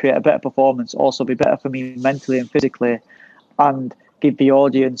long-term create a better performance, also be better for me mentally and physically, and give the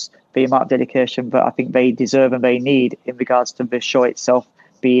audience the amount of dedication that I think they deserve and they need in regards to the show itself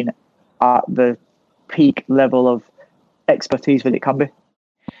being at the peak level of expertise that it can be.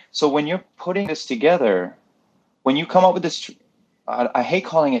 So when you're putting this together, when you come up with this, I hate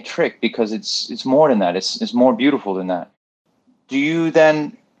calling it trick because it's more than that. It's more beautiful than that. Do you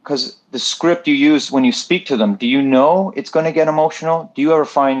then, because the script you use when you speak to them, do you know it's going to get emotional? Do you ever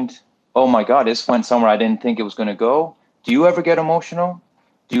find, oh my God, this went somewhere I didn't think it was going to go? Do you ever get emotional?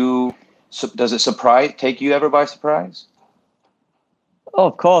 Does it take you ever by surprise? Oh,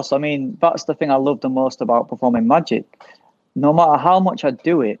 of course. I mean, that's the thing I love the most about performing magic. No matter how much I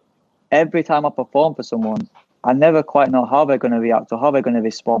do it, every time I perform for someone, I never quite know how they're going to react or how they're going to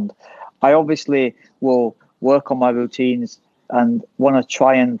respond. I obviously will work on my routines and want to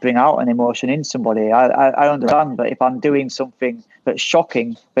try and bring out an emotion in somebody. I understand that if I'm doing something that's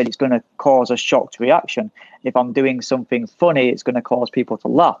shocking, then it's going to cause a shocked reaction. If I'm doing something funny, it's going to cause people to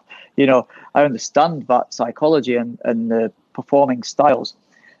laugh. I understand that psychology and the performing styles.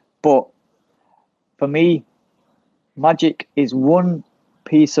 But for me, magic is one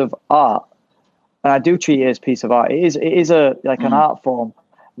piece of art, and I do treat it as a piece of art. It is an art form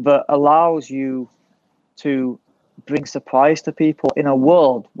that allows you to bring surprise to people in a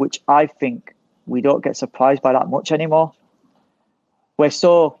world which I think we don't get surprised by that much anymore. We're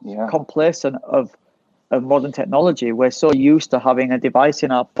so complacent of modern technology. We're so used to having a device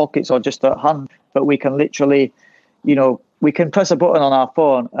in our pockets or just at hand that we can literally, we can press a button on our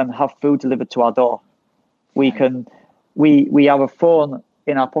phone and have food delivered to our door. We have a phone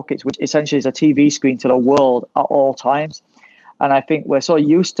in our pockets, which essentially is a TV screen to the world at all times. And I think we're so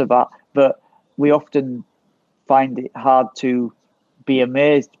used to that we often find it hard to be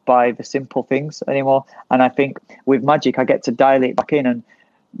amazed by the simple things anymore. And I think with magic, I get to dial it back in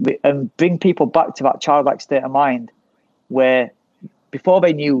and bring people back to that childlike state of mind where before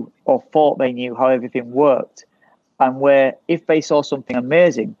they knew or thought they knew how everything worked, and where if they saw something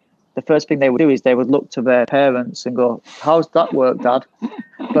amazing, the first thing they would do is they would look to their parents and go, how's that work, Dad?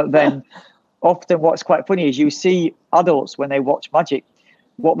 But then often what's quite funny is you see adults when they watch magic,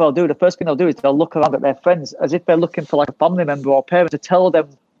 what they'll do, the first thing they'll do is they'll look around at their friends as if they're looking for like a family member or parent to tell them,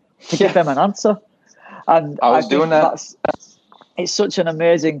 to give them an answer. And I was doing that. It's such an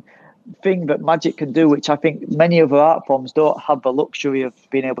amazing thing that magic can do, which I think many other art forms don't have the luxury of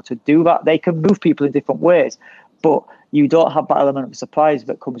being able to do that. They can move people in different ways, but you don't have that element of surprise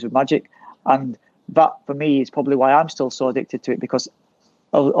that comes with magic. And that, for me, is probably why I'm still so addicted to it, because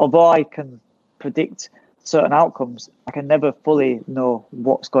although I can predict certain outcomes, I can never fully know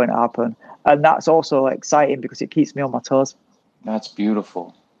what's going to happen. And that's also exciting because it keeps me on my toes. That's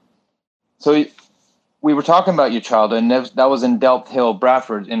beautiful. So we were talking about your childhood, and that was in Delft Hill,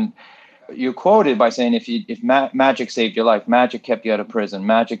 Bradford, and you're quoted by saying if magic saved your life, magic kept you out of prison,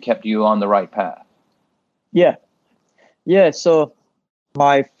 magic kept you on the right path. Yeah, so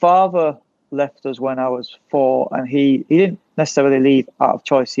my father left us when I was 4, and he didn't necessarily leave out of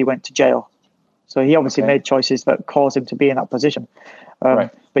choice. He went to jail. So he obviously made choices that caused him to be in that position.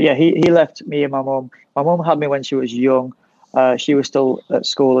 But yeah, he left me and my mum. My mum had me when she was young. She was still at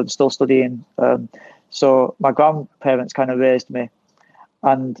school and still studying. So my grandparents kind of raised me.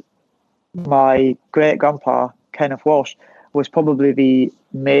 And my great-grandpa, Kenneth Walsh, was probably the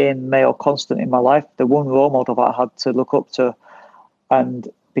main male constant in my life, the one role model that I had to look up to. And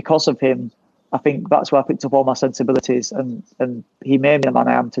because of him, I think that's where I picked up all my sensibilities, and he made me the man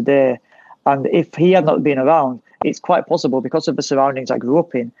I am today. And if he had not been around, it's quite possible, because of the surroundings I grew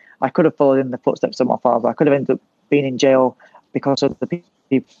up in, I could have followed in the footsteps of my father. I could have ended up being in jail because of the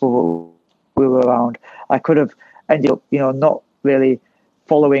people we were around. I could have ended up, not really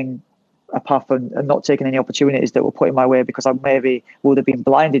following a path and not taking any opportunities that were put in my way, because I maybe would have been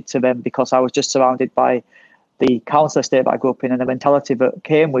blinded to them because I was just surrounded by the council estate that I grew up in and the mentality that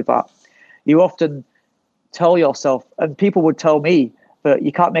came with that. You often tell yourself, and people would tell me, that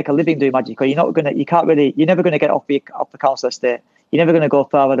you can't make a living doing magic, or you're never going to get off the council estate. You're never going to go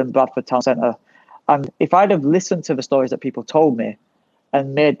further than Bradford Town Centre. And if I'd have listened to the stories that people told me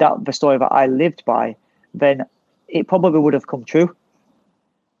and made that the story that I lived by, then it probably would have come true.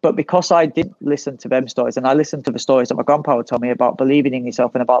 But because I didn't listen to them stories, and I listened to the stories that my grandpa would tell me about believing in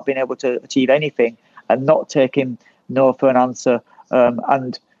yourself and about being able to achieve anything and not taking no for an answer,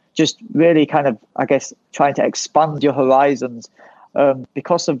 and just really kind of, I guess, trying to expand your horizons,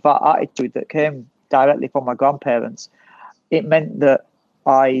 because of that attitude that came directly from my grandparents, it meant that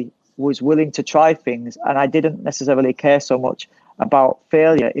I was willing to try things, and I didn't necessarily care so much about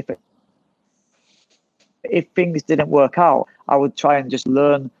failure. If things didn't work out, I would try and just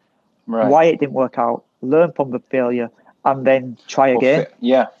learn why it didn't work out, learn from the failure, and then try again.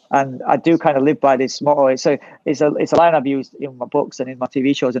 And I do kind of live by this motto. It's a line I've used in my books and in my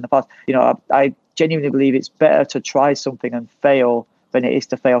TV shows in the past. I genuinely believe it's better to try something and fail than it is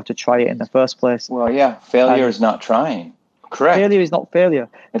to fail to try it in the first place. Well, yeah, failure is not trying. Correct. Failure is not failure.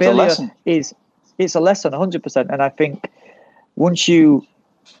 It's failure a lesson. It's a lesson, 100%. And I think once you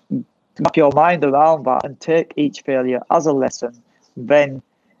wrap your mind around that and take each failure as a lesson, then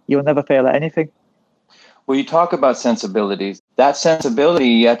you'll never fail at anything. Well, you talk about sensibilities. That sensibility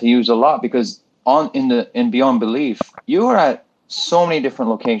you have to use a lot, because in Beyond Belief, you were at so many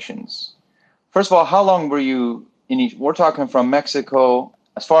different locations. First of all, how long were you in each? We're talking from Mexico,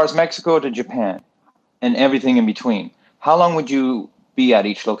 as far as Mexico to Japan, and everything in between. How long would you be at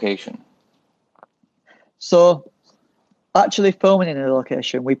each location? So, actually filming in a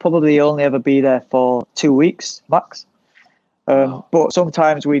location, we probably only ever be there for 2 weeks max. But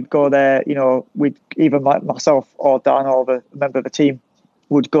sometimes we'd go there, we'd either myself or Dan or the member of the team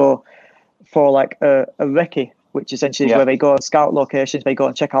would go for like a recce, which essentially is where they go and scout locations. They go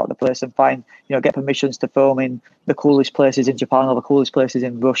and check out the place and find, get permissions to film in the coolest places in Japan or the coolest places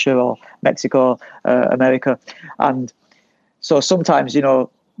in Russia or Mexico, America. And so sometimes,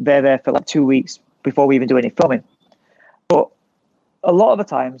 they're there for like 2 weeks before we even do any filming. But a lot of the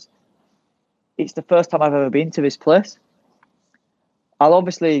times, it's the first time I've ever been to this place. I'll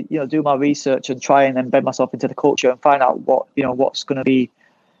obviously, do my research and try and embed myself into the culture and find out what's going to be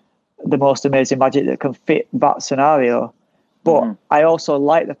the most amazing magic that can fit that scenario. But I also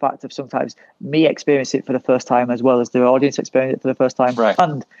like the fact of sometimes me experiencing it for the first time as well as the audience experiencing it for the first time. Right.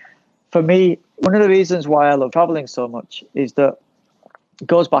 And for me, one of the reasons why I love traveling so much is that it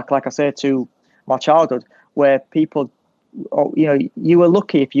goes back, like I say, to my childhood, where people, you were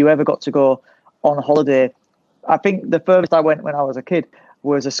lucky if you ever got to go on a holiday. I think the furthest I went when I was a kid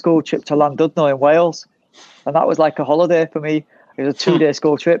was a school trip to Llandudno in Wales. And that was like a holiday for me. It was a 2-day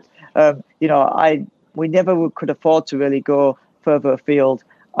school trip. We never could afford to really go further afield.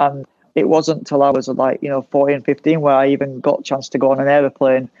 And it wasn't until I was 14, 15 where I even got a chance to go on an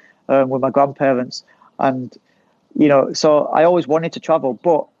aeroplane with my grandparents. And, so I always wanted to travel,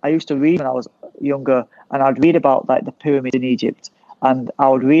 but I used to read when I was younger, and I'd read about like the pyramids in Egypt, and I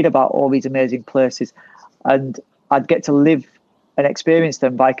would read about all these amazing places, and I'd get to live and experience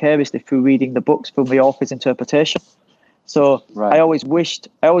them vicariously through reading the books from the author's interpretation. So I always wished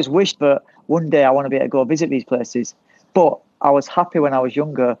that one day I want to be able to go visit these places. But I was happy when I was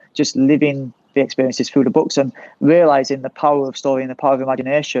younger, just living the experiences through the books and realizing the power of story and the power of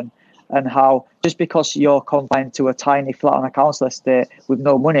imagination, and how just because you're confined to a tiny flat on a council estate with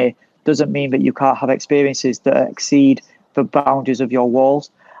no money doesn't mean that you can't have experiences that exceed the boundaries of your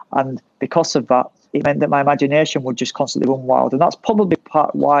walls. And because of that, it meant that my imagination would just constantly run wild. And that's probably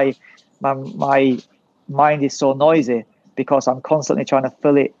part why my mind is so noisy, because I'm constantly trying to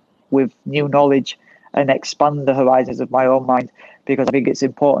fill it with new knowledge and expand the horizons of my own mind, because I think it's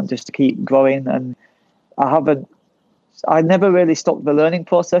important just to keep growing. And I never really stopped the learning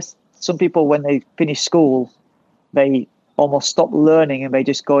process. Some people, when they finish school, they almost stop learning and they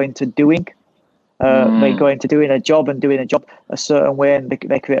just go into doing. They go into doing a job a certain way, and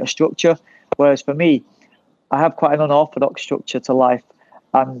they create a structure. Whereas for me, I have quite an unorthodox structure to life,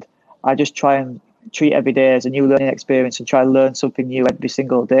 and I just try and treat every day as a new learning experience and try to learn something new every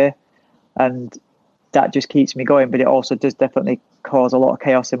single day. And that just keeps me going, but it also does definitely cause a lot of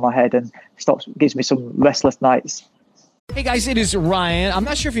chaos in my head and gives me some restless nights. Hey guys, it is Ryan. I'm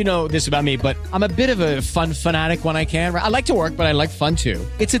not sure if you know this about me, but I'm a bit of a fun fanatic when I can. I like to work, but I like fun too.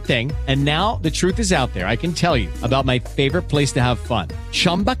 It's a thing. And now the truth is out there. I can tell you about my favorite place to have fun.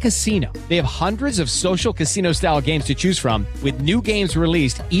 Chumba Casino. They have hundreds of social casino style games to choose from, with new games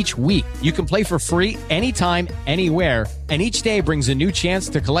released each week. You can play for free anytime, anywhere. And each day brings a new chance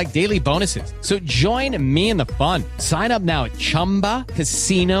to collect daily bonuses. So join me in the fun. Sign up now at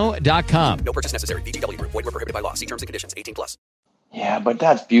ChumbaCasino.com. No purchase necessary. VGW. Void where prohibited by law. See terms and conditions. 18+. Yeah, but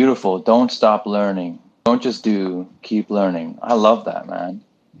that's beautiful. Don't stop learning. Don't just do. Keep learning. I love that, man.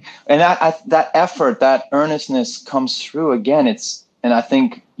 And that effort, that earnestness comes through again. And I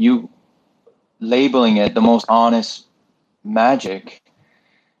think you labeling it the most honest magic.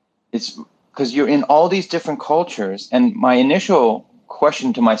 It's because you're in all these different cultures. And my initial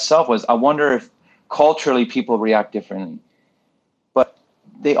question to myself was, I wonder if culturally people react differently. But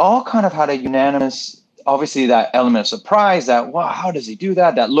they all kind of had a unanimous, obviously that element of surprise, that, wow, how does he do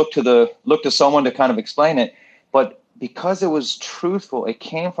that? That look to someone to kind of explain it. But because it was truthful, it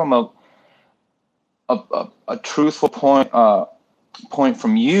came from a truthful point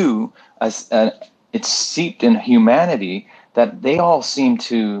from you, as it's seeped in humanity, that they all seem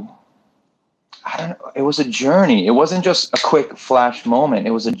to, I don't know, it was a journey. It wasn't just a quick flash moment.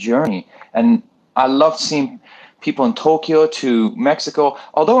 It was a journey. And I loved seeing people in Tokyo to Mexico.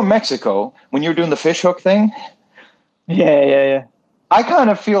 Although in Mexico, when you're doing the fishhook thing, yeah, I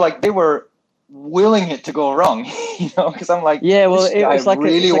kind of feel like they were willing it to go wrong, because I'm like, I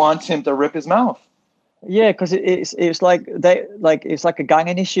really want him to rip his mouth. Yeah, because it's like it's like a gang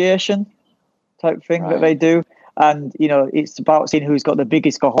initiation type thing that they do, and it's about seeing who's got the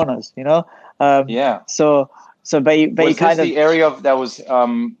biggest cojones, So they was kind this the area that was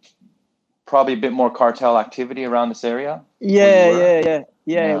probably a bit more cartel activity around this area? Yeah.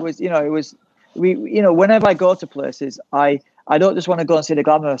 It was whenever I go to places, I don't just want to go and see the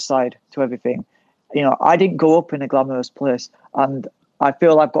glamorous side to everything. I didn't grow up in a glamorous place, and I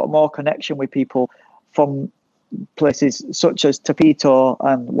feel I've got more connection with people from places such as Tepito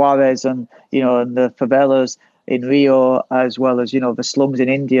and Juarez and and the favelas in Rio, as well as the slums in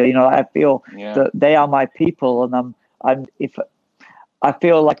India. I feel that they are my people, and if I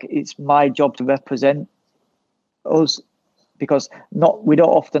feel like it's my job to represent us, because we don't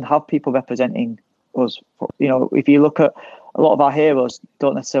often have people representing us. If you look at a lot of our heroes,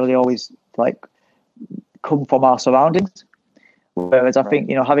 don't necessarily always come from our surroundings. Whereas I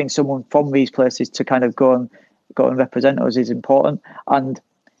think having someone from these places to kind of go and represent us is important. And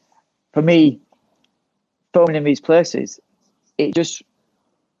for me, filming in these places, it just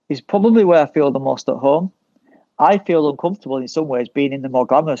is probably where I feel the most at home. I feel uncomfortable in some ways being in the more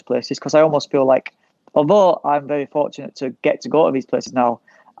glamorous places, because I almost feel like although I'm very fortunate to get to go to these places now,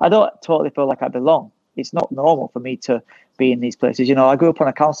 I don't totally feel like I belong. It's not normal for me to be in these places. You know, I grew up on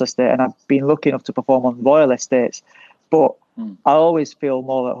a council estate and I've been lucky enough to perform on royal estates, but I always feel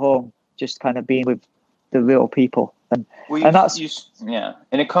more at home just kind of being with the real people. And that's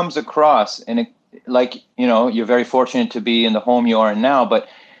and it comes across, and it, like, you know, you're very fortunate to be in the home you are in now, but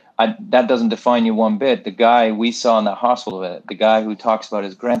that doesn't define you one bit. The guy we saw in the hospital, the guy who talks about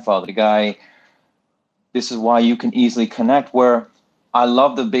his grandfather, the guy, this is why you can easily connect. Where I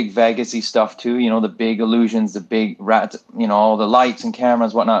love the big Vegas-y stuff too, you know, the big illusions, the big rats, you know, all the lights and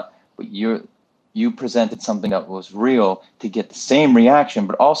cameras, whatnot. But you presented something that was real to get the same reaction,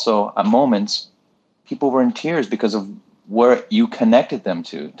 but also at moments, people were in tears because of where you connected them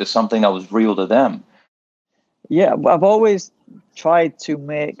to something that was real to them. Yeah, I've always tried to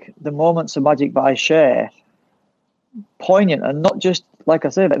make the moments of magic that I share poignant and not just, like I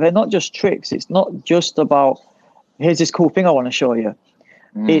said, they're not just tricks. It's not just about, here's this cool thing I want to show you.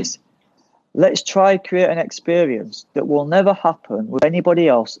 It's, let's try create an experience that will never happen with anybody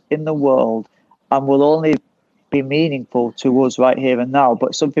else in the world and will only be meaningful to us right here and now,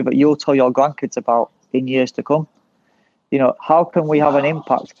 but something that you'll tell your grandkids about in years to come. You know, how can we have an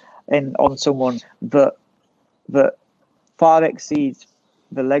impact on someone that far exceeds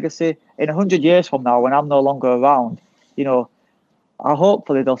the legacy? In 100 years from now, when I'm no longer around, you know,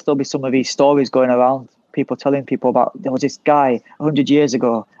 hopefully there'll still be some of these stories going around, people telling people about, there was this guy 100 years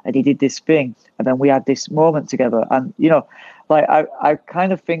ago and he did this thing and then we had this moment together. And, you know, like I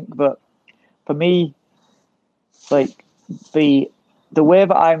kind of think that for me, like the way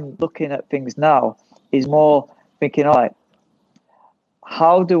that I'm looking at things now is more thinking, all right,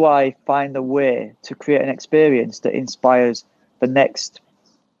 how do I find a way to create an experience that inspires the next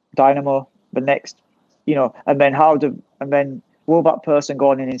Dynamo, the next, you know, and then will that person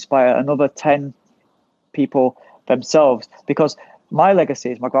go on and inspire another 10 people themselves? Because my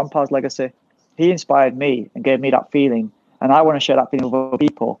legacy is my grandpa's legacy. He inspired me and gave me that feeling, and I want to share that feeling with other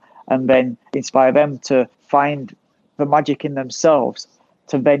people and then inspire them to find the magic in themselves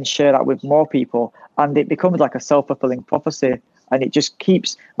to then share that with more people. And it becomes like a self-fulfilling prophecy. And it just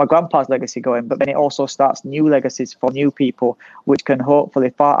keeps my grandpa's legacy going, but then it also starts new legacies for new people, which can hopefully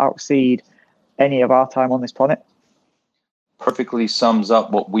far exceed any of our time on this planet. Perfectly sums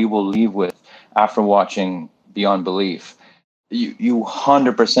up what we will leave with after watching Beyond Belief. You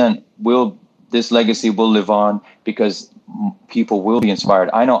 100% will, this legacy will live on because people will be inspired.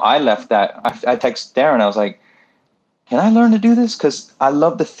 I know I left that. I texted Darren. I was like, can I learn to do this? Because I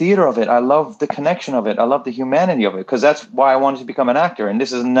love the theater of it. I love the connection of it. I love the humanity of it, because that's why I wanted to become an actor. And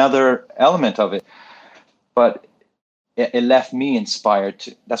this is another element of it. But it left me inspired.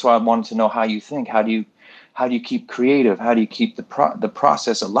 That's why I wanted to know how you think. How do you keep creative? How do you keep the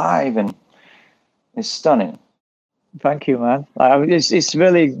process alive? And it's stunning. Thank you, man. It's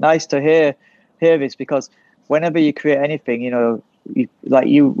really nice to hear this, because whenever you create anything, you know,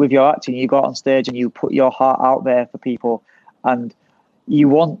 you with your acting, you go out on stage and you put your heart out there for people, and you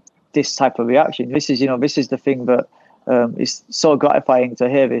want this type of reaction. This is the thing that is so gratifying to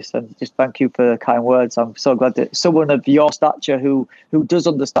hear this, and just thank you for the kind words. I'm so glad that someone of your stature who does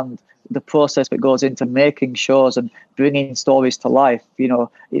understand the process that goes into making shows and bringing stories to life, you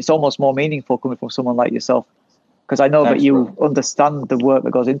know, it's almost more meaningful coming from someone like yourself, because I know that you understand the work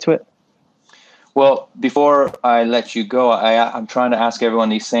that goes into it. Well, before I let you go, I'm trying to ask everyone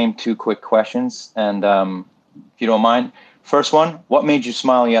these same 2 quick questions. And if you don't mind, first one, what made you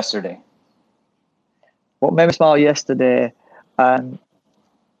smile yesterday? What made me smile yesterday? It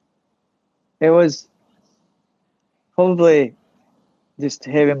was probably just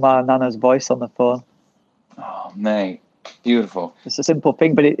hearing my nana's voice on the phone. Oh, mate, beautiful. It's a simple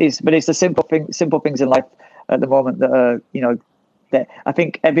thing, but it's the simple things in life at the moment that are, you know, that I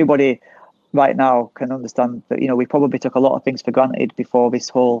think everybody right now can understand that, you know, we probably took a lot of things for granted before this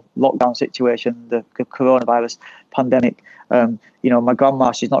whole lockdown situation, the coronavirus pandemic. You know, my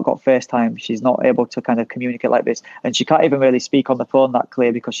grandma, she's not got FaceTime. She's not able to kind of communicate like this. And she can't even really speak on the phone that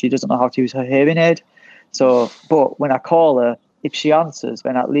clear because she doesn't know how to use her hearing aid. So, but when I call her, if she answers,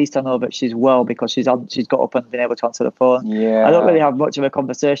 then at least I know that she's well, because she's got up and been able to answer the phone. Yeah. I don't really have much of a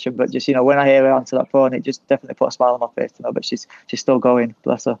conversation, but just, you know, when I hear her answer that phone, it just definitely put a smile on my face to know that she's still going.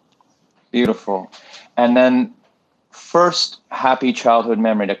 Bless her. Beautiful. And then first happy childhood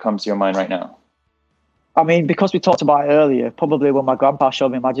memory that comes to your mind right now? I mean, because we talked about it earlier, probably when my grandpa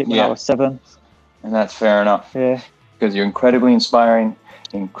showed me magic when I was 7. And that's fair enough. Yeah. Because you're incredibly inspiring,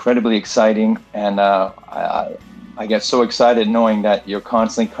 incredibly exciting. And I get so excited knowing that you're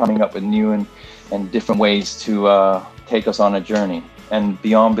constantly coming up with new and different ways to take us on a journey. And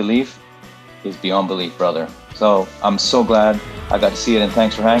Beyond Belief, is beyond belief, brother. So I'm so glad I got to see it, and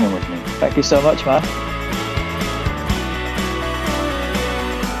thanks for hanging with me. Thank you so much, man.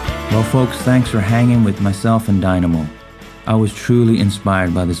 Well, folks, thanks for hanging with myself and Dynamo. I was truly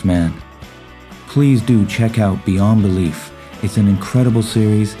inspired by this man. Please do check out Beyond Belief. It's an incredible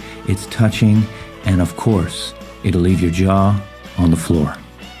series, it's touching, and of course, it'll leave your jaw on the floor.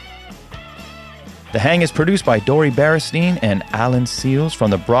 The Hang is produced by Dori Berestein and Alan Seals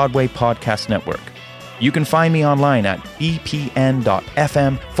from the Broadway Podcast Network. You can find me online at bpn.fm/The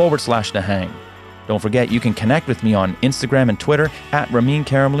Hang. Don't forget, you can connect with me on Instagram and Twitter at Ramin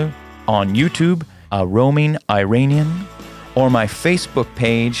Karimloo, on YouTube, a roaming Iranian, or my Facebook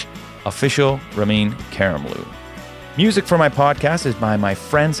page, official Ramin Karimloo. Music for my podcast is by my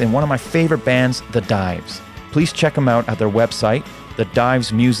friends in one of my favorite bands, The Dives. Please check them out at their website,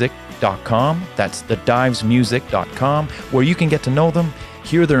 thedivesmusic.com. That's thedivesmusic.com, where you can get to know them,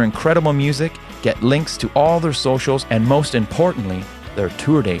 hear their incredible music, get links to all their socials, and most importantly, their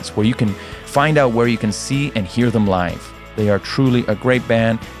tour dates, where you can find out where you can see and hear them live. They are truly a great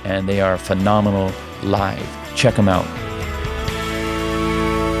band, and they are phenomenal live. Check them out.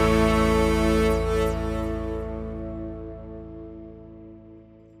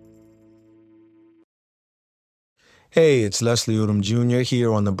 Hey, it's Leslie Odom Jr.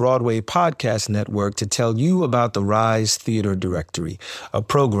 here on the Broadway Podcast Network to tell you about the Rise Theater Directory, a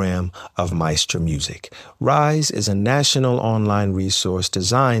program of Maestro Music. Rise is a national online resource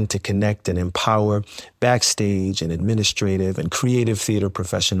designed to connect and empower backstage and administrative and creative theater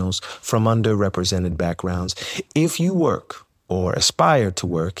professionals from underrepresented backgrounds. If you work or aspire to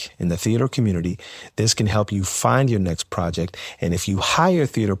work in the theater community, this can help you find your next project. And if you hire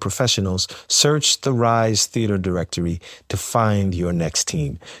theater professionals, search the Rise Theater Directory to find your next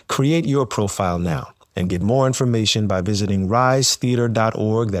team. Create your profile now and get more information by visiting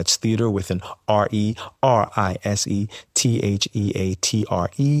risetheater.org. That's theater with an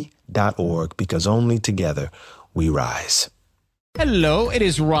RERISETHEATRE.org, because only together we rise. Hello, it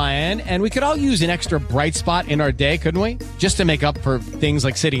is Ryan, and we could all use an extra bright spot in our day, couldn't we? Just to make up for things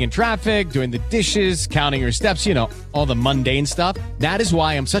like sitting in traffic, doing the dishes, counting your steps, you know, all the mundane stuff. That is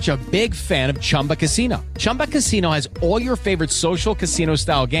why I'm such a big fan of Chumba Casino. Chumba Casino has all your favorite social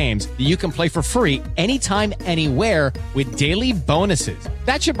casino-style games that you can play for free anytime, anywhere with daily bonuses.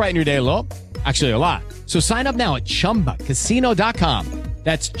 That should brighten your day a little. Actually, a lot. So sign up now at ChumbaCasino.com.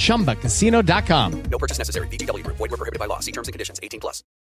 That's ChumbaCasino.com. No purchase necessary. VGW Group. Void where prohibited by law. See terms and conditions. 18+.